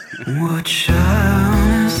 What child